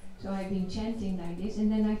seriously. So I've been chanting like this,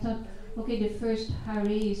 and then I thought, okay, the first Hare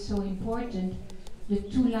is so important, the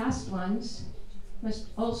 2 last ones must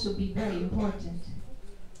also be very important.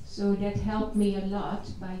 So that helped me a lot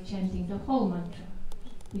by chanting the whole mantra,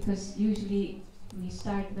 because usually we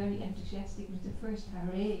start very enthusiastic with the first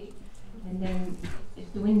Hare, and then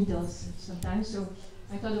it dwindles sometimes. So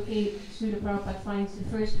I thought, okay, Srila Prabhupada finds the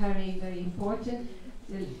first Hare very important,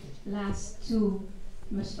 the last 2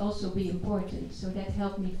 must also be important. So that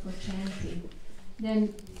helped me for chanting.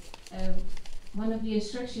 Then one of the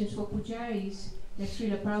instructions for pujaris that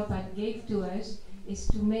Srila Prabhupada gave to us is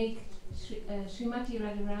to make Srimati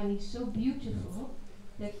Radharani so beautiful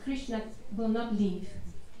that Krishna will not leave.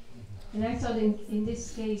 And I thought in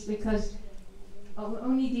this case, because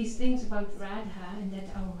only these things about Radha and that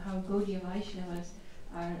how Gaudiya Vaishnavas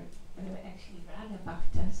are actually Radha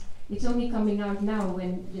Bhaktas, it's only coming out now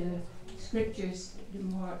when the scriptures, the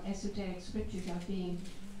more esoteric scriptures are being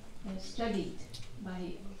studied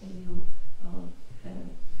by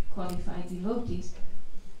qualified devotees.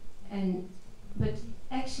 But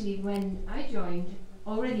actually when I joined,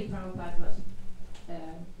 already Prabhupada was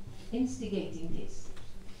instigating this,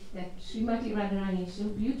 that Srimati Radharani is so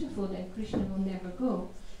beautiful that Krishna will never go.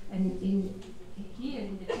 And here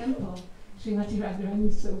in the temple, Srimati Radharani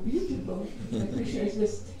is so beautiful that Krishna is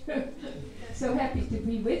just so happy to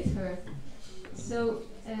be with her. So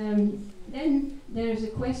then there is a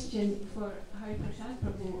question for Hari Prasad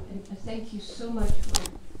Prabhu, and thank you so much for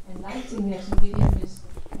enlightening us and giving us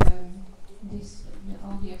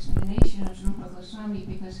all the explanation of Rupa Goswami,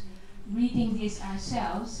 because reading this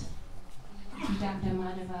ourselves, Siddhartha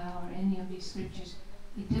Madhava or any of these scriptures,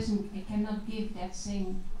 it cannot give that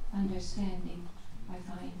same understanding, I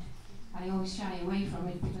find. I always shy away from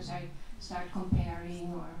it because I start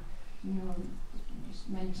comparing or, just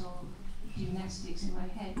mental gymnastics in my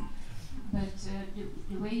head. But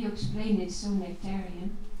the way you explain it is so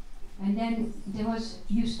nectarian. And then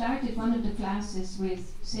you started one of the classes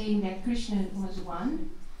with saying that Krishna was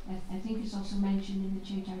one. I think it's also mentioned in the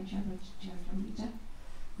Chaitanya Charitamrita.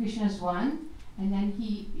 Krishna is one, and then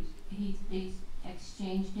they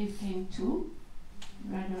exchanged, they became 2,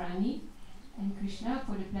 Radharani and Krishna,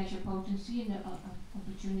 for the pleasure potency and the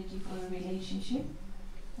opportunity for a relationship.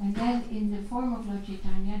 And then in the form of Lord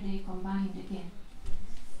Chaitanya, they combined again.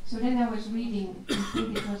 So then I was reading, I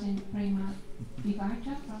think it was in Prema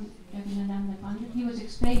Vivarta from Raghunananda Pandit. He was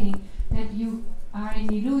explaining that you are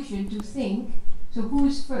in illusion to think, so who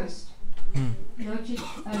is first?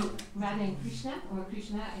 Radha and Krishna, or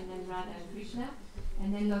Krishna and then Radha and Krishna,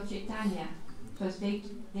 and then Lord Chaitanya, because they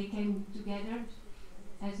came together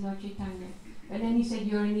as Lord Chaitanya. But then he said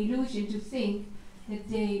you're an illusion to think that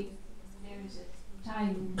there is a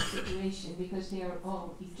time situation, because they are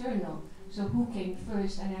all eternal. So who came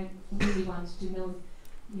first? And I really want to know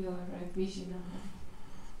your vision on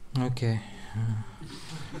that. Okay.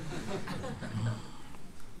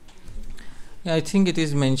 Yeah, I think it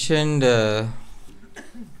is mentioned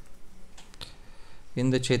in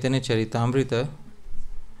the Chaitanya Charitamrita,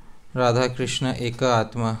 Radha Krishna Eka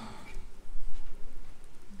Atma.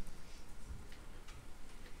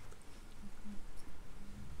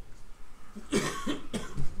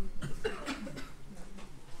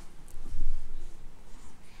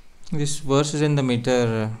 This verse is in the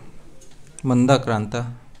meter Manda Kranta.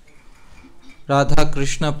 Radha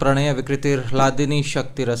Krishna Pranaya Vikritir Hladini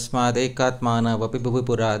Shakti Rasmad Ekatmana Vapi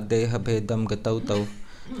Bhuvipura Deha Bhedam Gatautau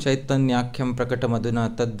Chaitanyakhyam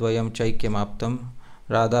Prakatamaduna Tadvayam Chaikyamaptam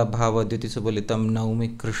Radha Bhava Dhyutisubalitam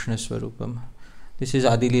Naumi Krishna Swarupam. This is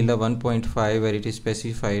Adi Lila 1.5, where it is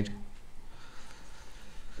specified.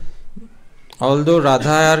 although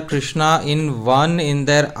Radha or Krishna in one in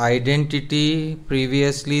their identity,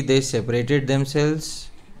 previously they separated themselves.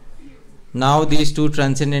 Now these two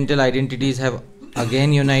transcendental identities have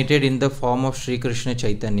again united in the form of Sri Krishna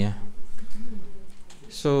Chaitanya.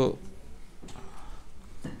 So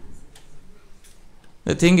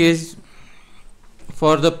the thing is,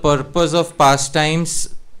 for the purpose of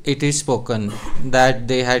pastimes, it is spoken that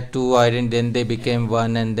they had two identities, then they became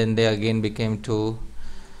one, and then they again became two.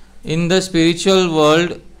 In the spiritual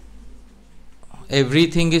world,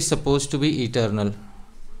 everything is supposed to be eternal.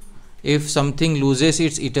 If something loses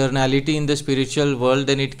its eternality in the spiritual world,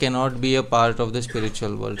 then it cannot be a part of the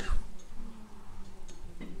spiritual world.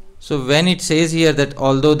 So when it says here that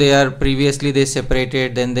although previously they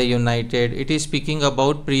separated, then they united, it is speaking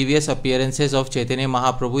about previous appearances of Chaitanya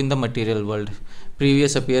Mahaprabhu in the material world,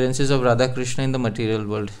 previous appearances of Radha Krishna in the material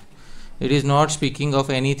world. It is not speaking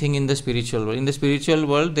of anything in the spiritual world. In the spiritual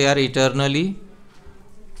world, they are eternally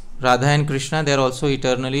Radha and Krishna, they are also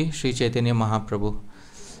eternally Sri Chaitanya Mahaprabhu.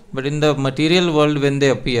 But in the material world, when they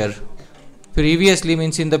appear, previously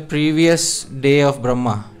means in the previous day of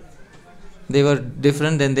Brahma, they were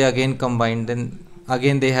different, then they again combined, then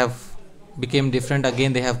again they have became different,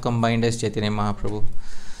 again they have combined as Chaitanya Mahaprabhu.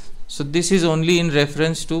 So this is only in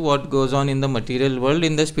reference to what goes on in the material world.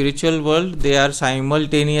 In the spiritual world, they are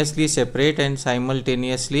simultaneously separate and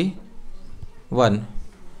simultaneously one.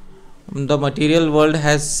 The material world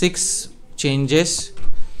has 6 changes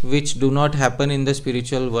which do not happen in the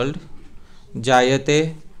spiritual world.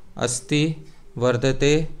 Jayate, asti,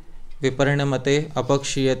 vardate, viparinamate,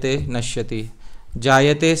 apakshiyate, nashyati.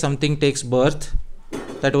 Jayate, something takes birth.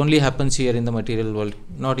 That only happens here in the material world,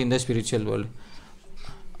 not in the spiritual world.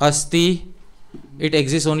 Asti, it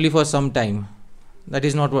exists only for some time. That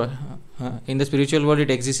is not what in the spiritual world, it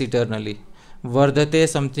exists eternally. Vardate,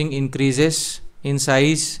 something increases in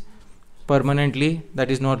size permanently. That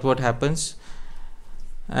is not what happens.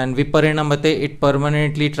 And viparinamate, it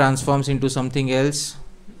permanently transforms into something else.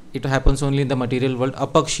 It happens only in the material world.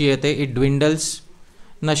 Apakshiyate, it dwindles.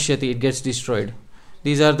 Nashyati, it gets destroyed.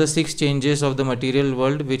 These are the 6 changes of the material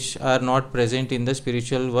world which are not present in the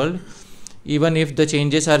spiritual world. Even if the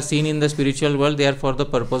changes are seen in the spiritual world, they are for the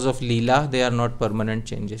purpose of Leela, they are not permanent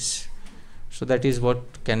changes. So that is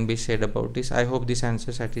what can be said about this. I hope this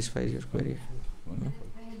answer satisfies your query. I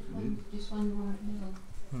have just one more little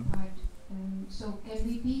part. So can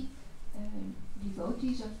we be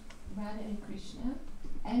devotees of Radha and Krishna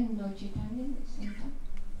and Lord Chaitanya at the same time?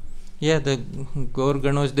 Yeah, the Gaur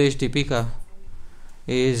Ganojdesh Deepika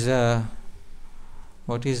is,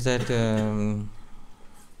 what is that?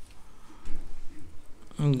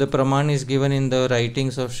 The Praman is given in the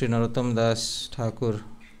writings of Sri Narottam Das Thakur.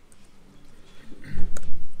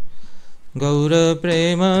 Gaura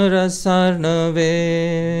Prema Rasarnave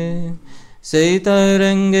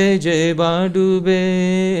Seitarange Jeba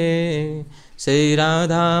Dube Se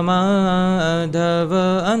Radha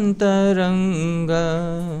Madhava Antaranga.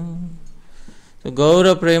 So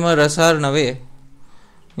Gaura Prema Rasarnave,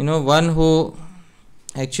 one who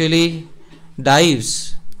actually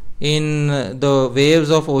dives in the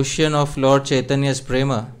waves of ocean of Lord Chaitanya's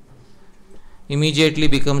Prema immediately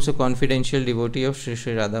becomes a confidential devotee of Sri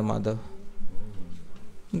Sri Radha Madhav.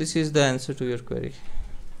 This is the answer to your query.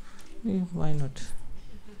 Why not?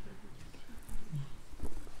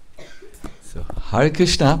 So, Hare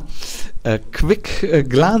Krishna, a quick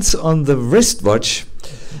glance on the wristwatch.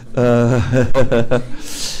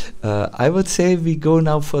 I would say we go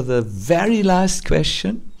now for the very last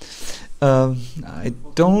question. I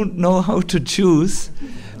don't know how to choose.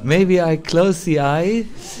 Maybe I close the eye.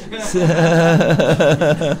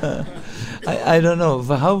 I don't know.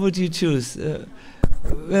 How would you choose?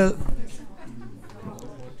 Well,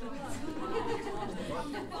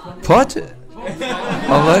 pot? Or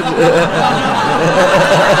what?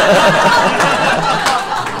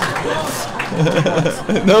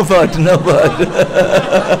 No pot, no pot.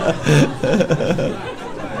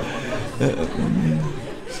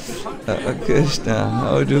 Krishna,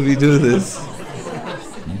 how do we do this?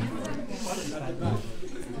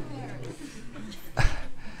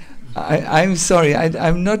 I'm sorry,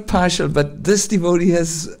 I'm not partial, but this devotee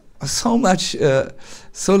has so much,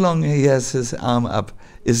 so long he has his arm up,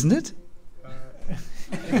 isn't it?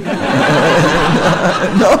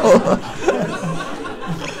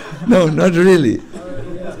 No, not really.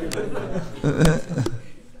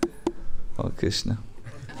 Oh, Krishna.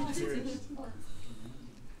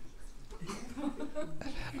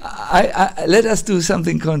 Let us do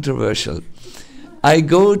something controversial. I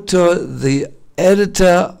go to the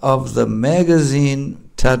editor of the magazine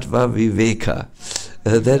Tattva Viveka.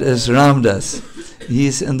 That is Ramdas. He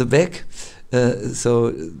is in the back.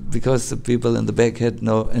 So because the people in the back had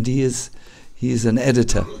no, and he is an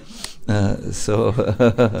editor. So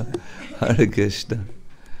Hare Krishna.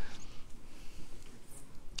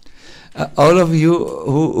 All of you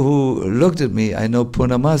who looked at me, I know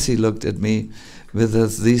Purnamasi looked at me with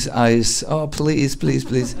these eyes. Oh, please, please,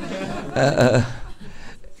 please.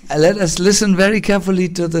 Let us listen very carefully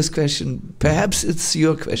to this question. Perhaps it's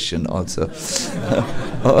your question also,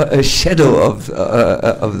 or a shadow of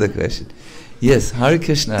the question. Yes, Hare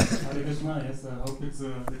Krishna. Hare Krishna. Yes, I hope it's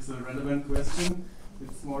a relevant question.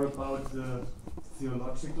 It's more about the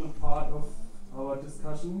theological part of our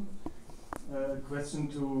discussion. Question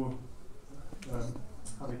to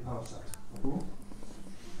Hari Parshat.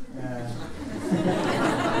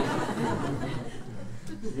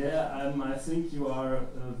 I think you are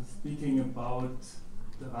speaking about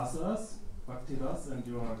the rasas, Bhakti Ras, and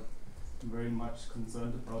you are very much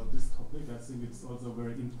concerned about this topic. I think it's also a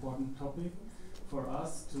very important topic for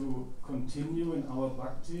us to continue in our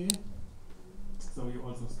Bhakti. So you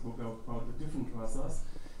also spoke about the different rasas.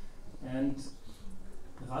 And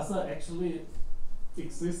rasa actually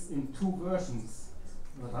exists in two versions,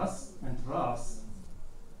 ras and ras,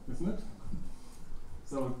 isn't it?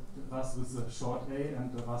 So the ras with a short a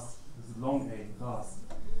and the ras with a long a, ras.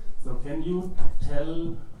 So can you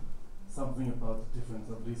tell something about the difference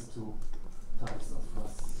of these two types of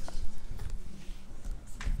ras?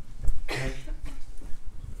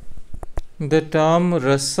 The term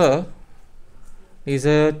rasa is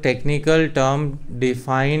a technical term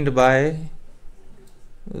defined by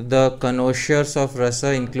the connoisseurs of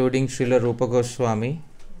rasa, including Srila Rupa Goswami.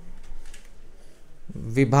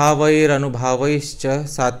 Vibhavair anubhavaischa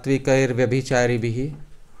satvikair vyabhicharibhihi.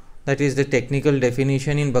 That is the technical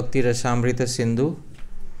definition in Bhakti Rasamrita Sindhu.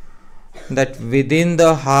 That within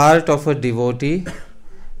the heart of a devotee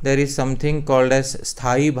there is something called as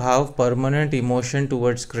sthai bhav, permanent emotion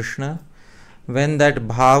towards Krishna. When that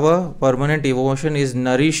bhava, permanent emotion, is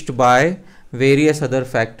nourished by various other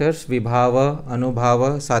factors, vibhava,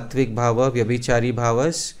 anubhava, satvik bhava, vyabhichari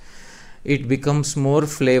bhavas, it becomes more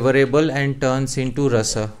flavorable and turns into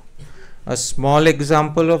rasa. A small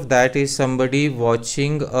example of that is somebody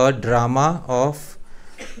watching a drama of,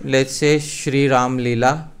 let's say, Sri Ram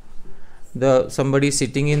Leela. Somebody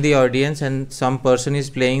sitting in the audience and some person is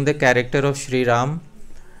playing the character of Sri Ram.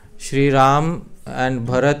 Sri Ram and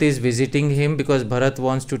Bharat is visiting him because Bharat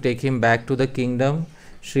wants to take him back to the kingdom.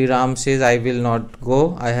 Sri Ram says, I will not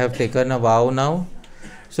go, I have taken a vow now.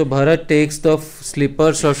 So Bharat takes the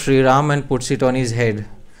slippers of Sri Ram and puts it on his head.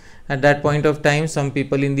 At that point of time, some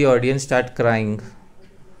people in the audience start crying.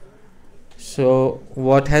 So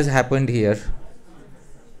what has happened here?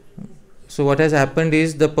 So what has happened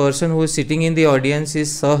is the person who is sitting in the audience is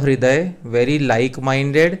Sahriday, very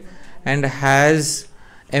like-minded, and has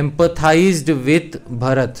empathized with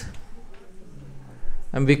Bharat.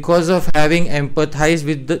 And because of having empathized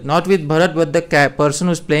with not with Bharat but the person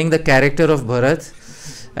who is playing the character of Bharat,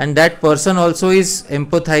 and that person also is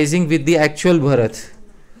empathizing with the actual Bharat.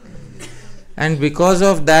 And because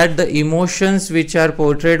of that, the emotions which are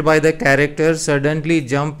portrayed by the character suddenly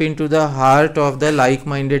jump into the heart of the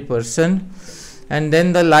like-minded person, and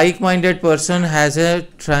then the like-minded person has a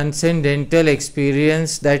transcendental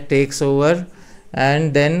experience that takes over,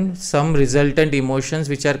 and then some resultant emotions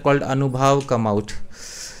which are called anubhav come out.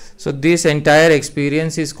 So this entire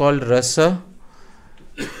experience is called rasa.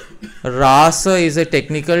 Rasa is a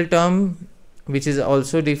technical term which is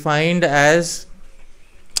also defined as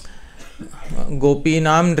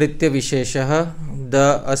Gopinam Nritya Visheshaha.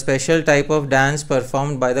 A special type of dance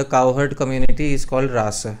performed by the cowherd community is called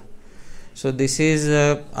rasa. So this is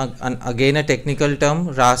again a technical term,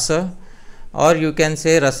 rasa, or you can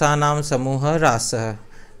say rasanam samuha rasa.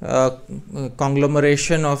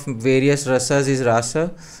 Conglomeration of various rasas is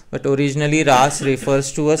rasa, but originally ras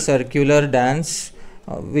refers to a circular dance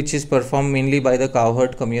which is performed mainly by the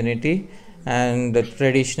cowherd community and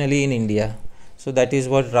traditionally in India. So that is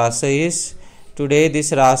what rasa is. Today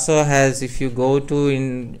this rasa has, if you go to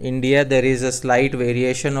in India, there is a slight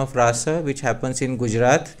variation of rasa which happens in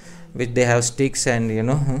Gujarat, which they have sticks and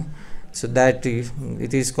so that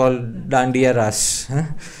it is called Dandiya Ras.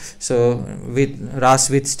 So with Ras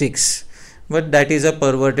with sticks. But that is a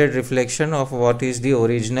perverted reflection of what is the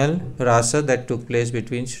original rasa that took place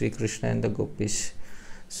between Sri Krishna and the gopis.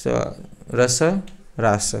 So rasa,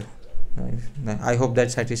 rasa. I hope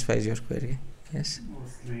that satisfies your query. Yes?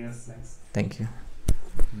 Mostly, yes, thanks. Thank you.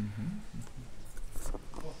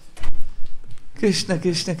 Krishna,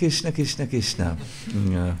 Krishna, Krishna, Krishna, Krishna.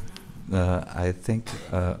 I think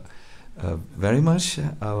very much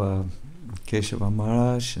our Keshava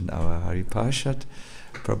Maharaj and our Hari Parshat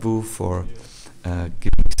Prabhu, for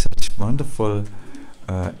giving such wonderful,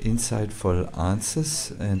 insightful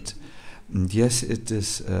answers. And yes, it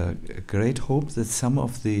is a great hope that some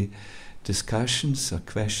of the discussions or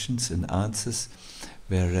questions and answers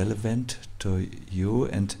were relevant to you.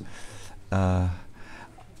 And I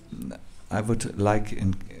would like,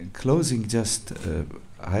 in closing, just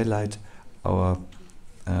highlight our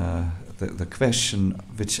the question,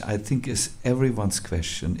 which I think is everyone's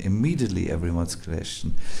question, immediately everyone's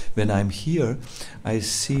question. When I'm here, I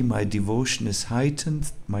see my devotion is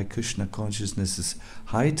heightened, my Krishna consciousness is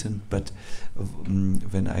heightened, but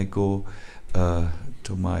when I go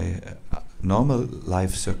to my normal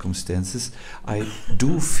life circumstances, I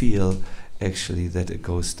do feel actually that it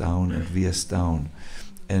goes down and veers down.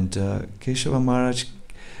 And Keshava Maharaj,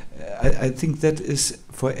 I think that is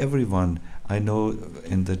for everyone. I know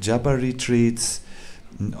in the Japa retreats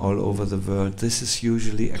all over the world, this is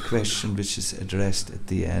usually a question which is addressed at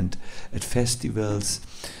the end. At festivals,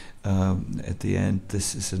 at the end,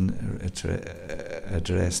 this is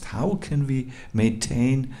addressed. How can we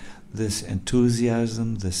maintain this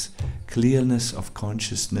enthusiasm, this clearness of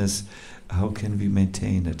consciousness? How can we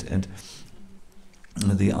maintain it? And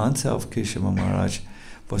the answer of Keshava Maharaj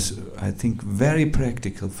was, I think, very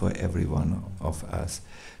practical for every one of us.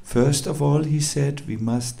 First of all, he said, we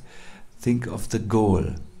must think of the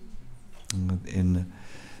goal. In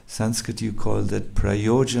Sanskrit, you call that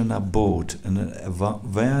prayojana bodh, an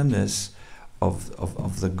awareness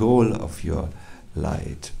of the goal of your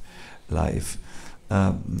life.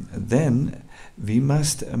 Then we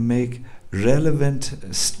must make relevant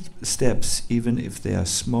steps, even if they are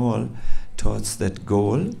small, towards that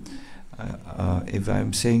goal. If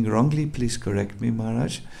I'm saying wrongly, please correct me,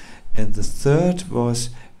 Maharaj. And the third was,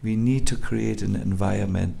 we need to create an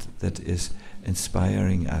environment that is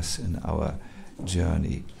inspiring us in our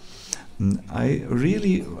journey. I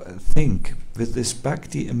really think with this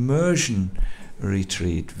Bhakti Immersion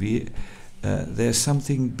Retreat, there's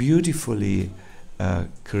something beautifully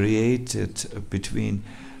created between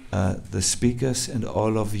the speakers and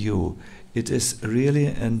all of you. It is really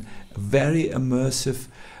a very immersive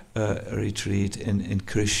retreat in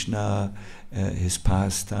Krishna, his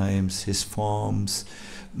pastimes, his forms,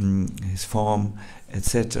 his form,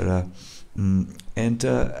 etc. And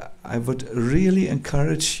I would really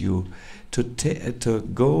encourage you to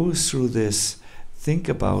go through this, think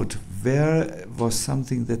about where was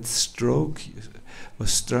something that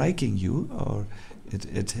was striking you, or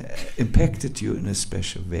it impacted you in a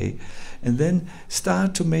special way, and then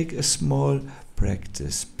start to make a small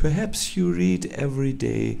practice. Perhaps you read every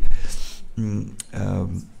day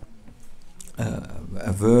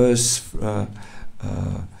a verse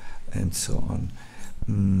and so on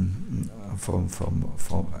from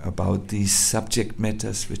about these subject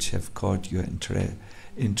matters which have caught your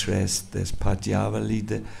interest. There's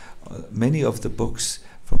Padyavali, many of the books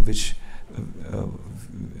from which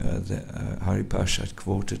Hari Parshad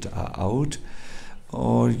quoted are out.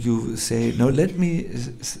 Or you say, no, let me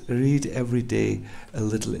read every day a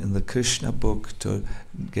little in the Krishna book to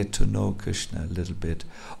get to know Krishna a little bit.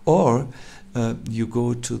 Or you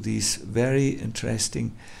go to these very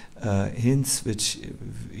interesting hints which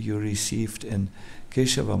you received in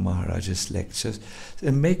Keshava Maharaj's lectures,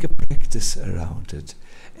 and make a practice around it.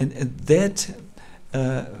 And that,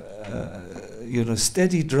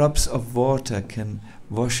 steady drops of water can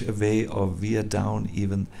wash away or wear down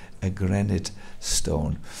even a granite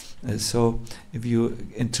stone. So if you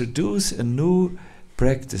introduce a new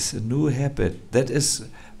practice, a new habit that is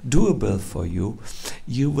doable for you,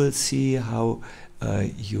 you will see how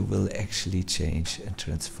you will actually change and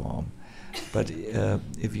transform. But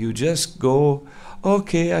if you just go,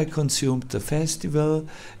 okay, I consumed the festival,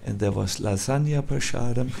 and there was lasagna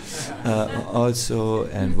prasadam also,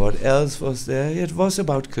 and what else was there? It was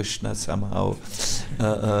about Krishna somehow.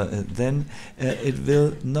 Then it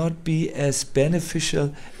will not be as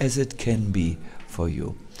beneficial as it can be for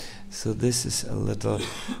you. So this is a little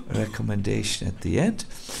recommendation at the end.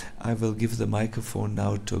 I will give the microphone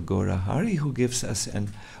now to Gora Hari, who gives us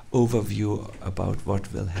an overview about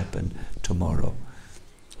what will happen tomorrow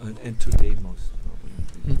and today most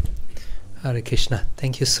probably. Hare Krishna.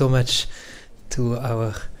 Thank you so much to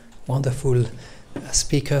our wonderful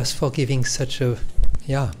speakers for giving such a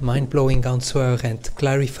mind-blowing answer and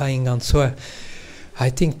clarifying answer. I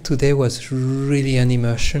think today was really an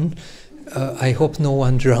immersion. I hope no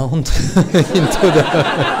one drowned into the...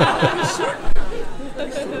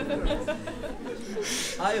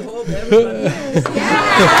 I hope everyone knows.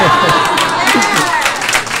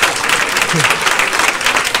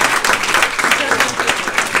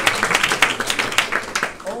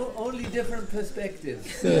 Only different perspectives.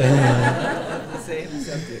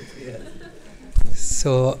 subject. Yeah.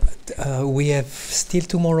 So we have still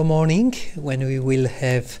tomorrow morning when we will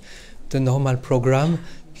have the normal program.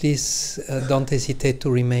 Please don't hesitate to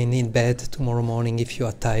remain in bed tomorrow morning if you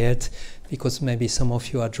are tired, because maybe some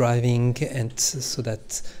of you are driving, and so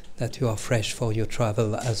that you are fresh for your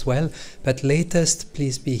travel as well. But latest,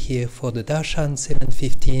 please be here for the darshan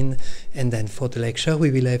 7:15, and then for the lecture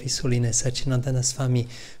we will have His Holiness Sachinandana Swami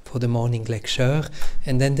for the morning lecture,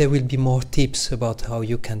 and then there will be more tips about how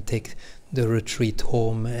you can take the retreat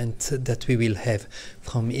home, and that we will have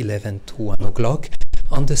from 11 to 1 o'clock.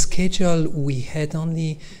 On the schedule we had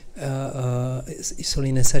only His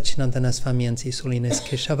Holiness Sachinandana Swami and His Holiness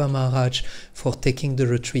Keshava Maharaj for taking the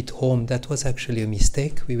retreat home. That was actually a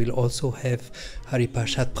mistake. We will also have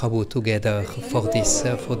Haripashad Prabhu together for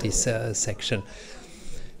this section.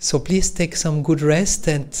 So please take some good rest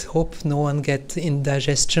and hope no one get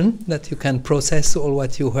indigestion, that you can process all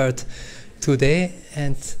what you heard today,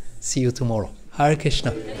 and see you tomorrow. Hare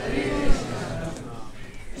Krishna.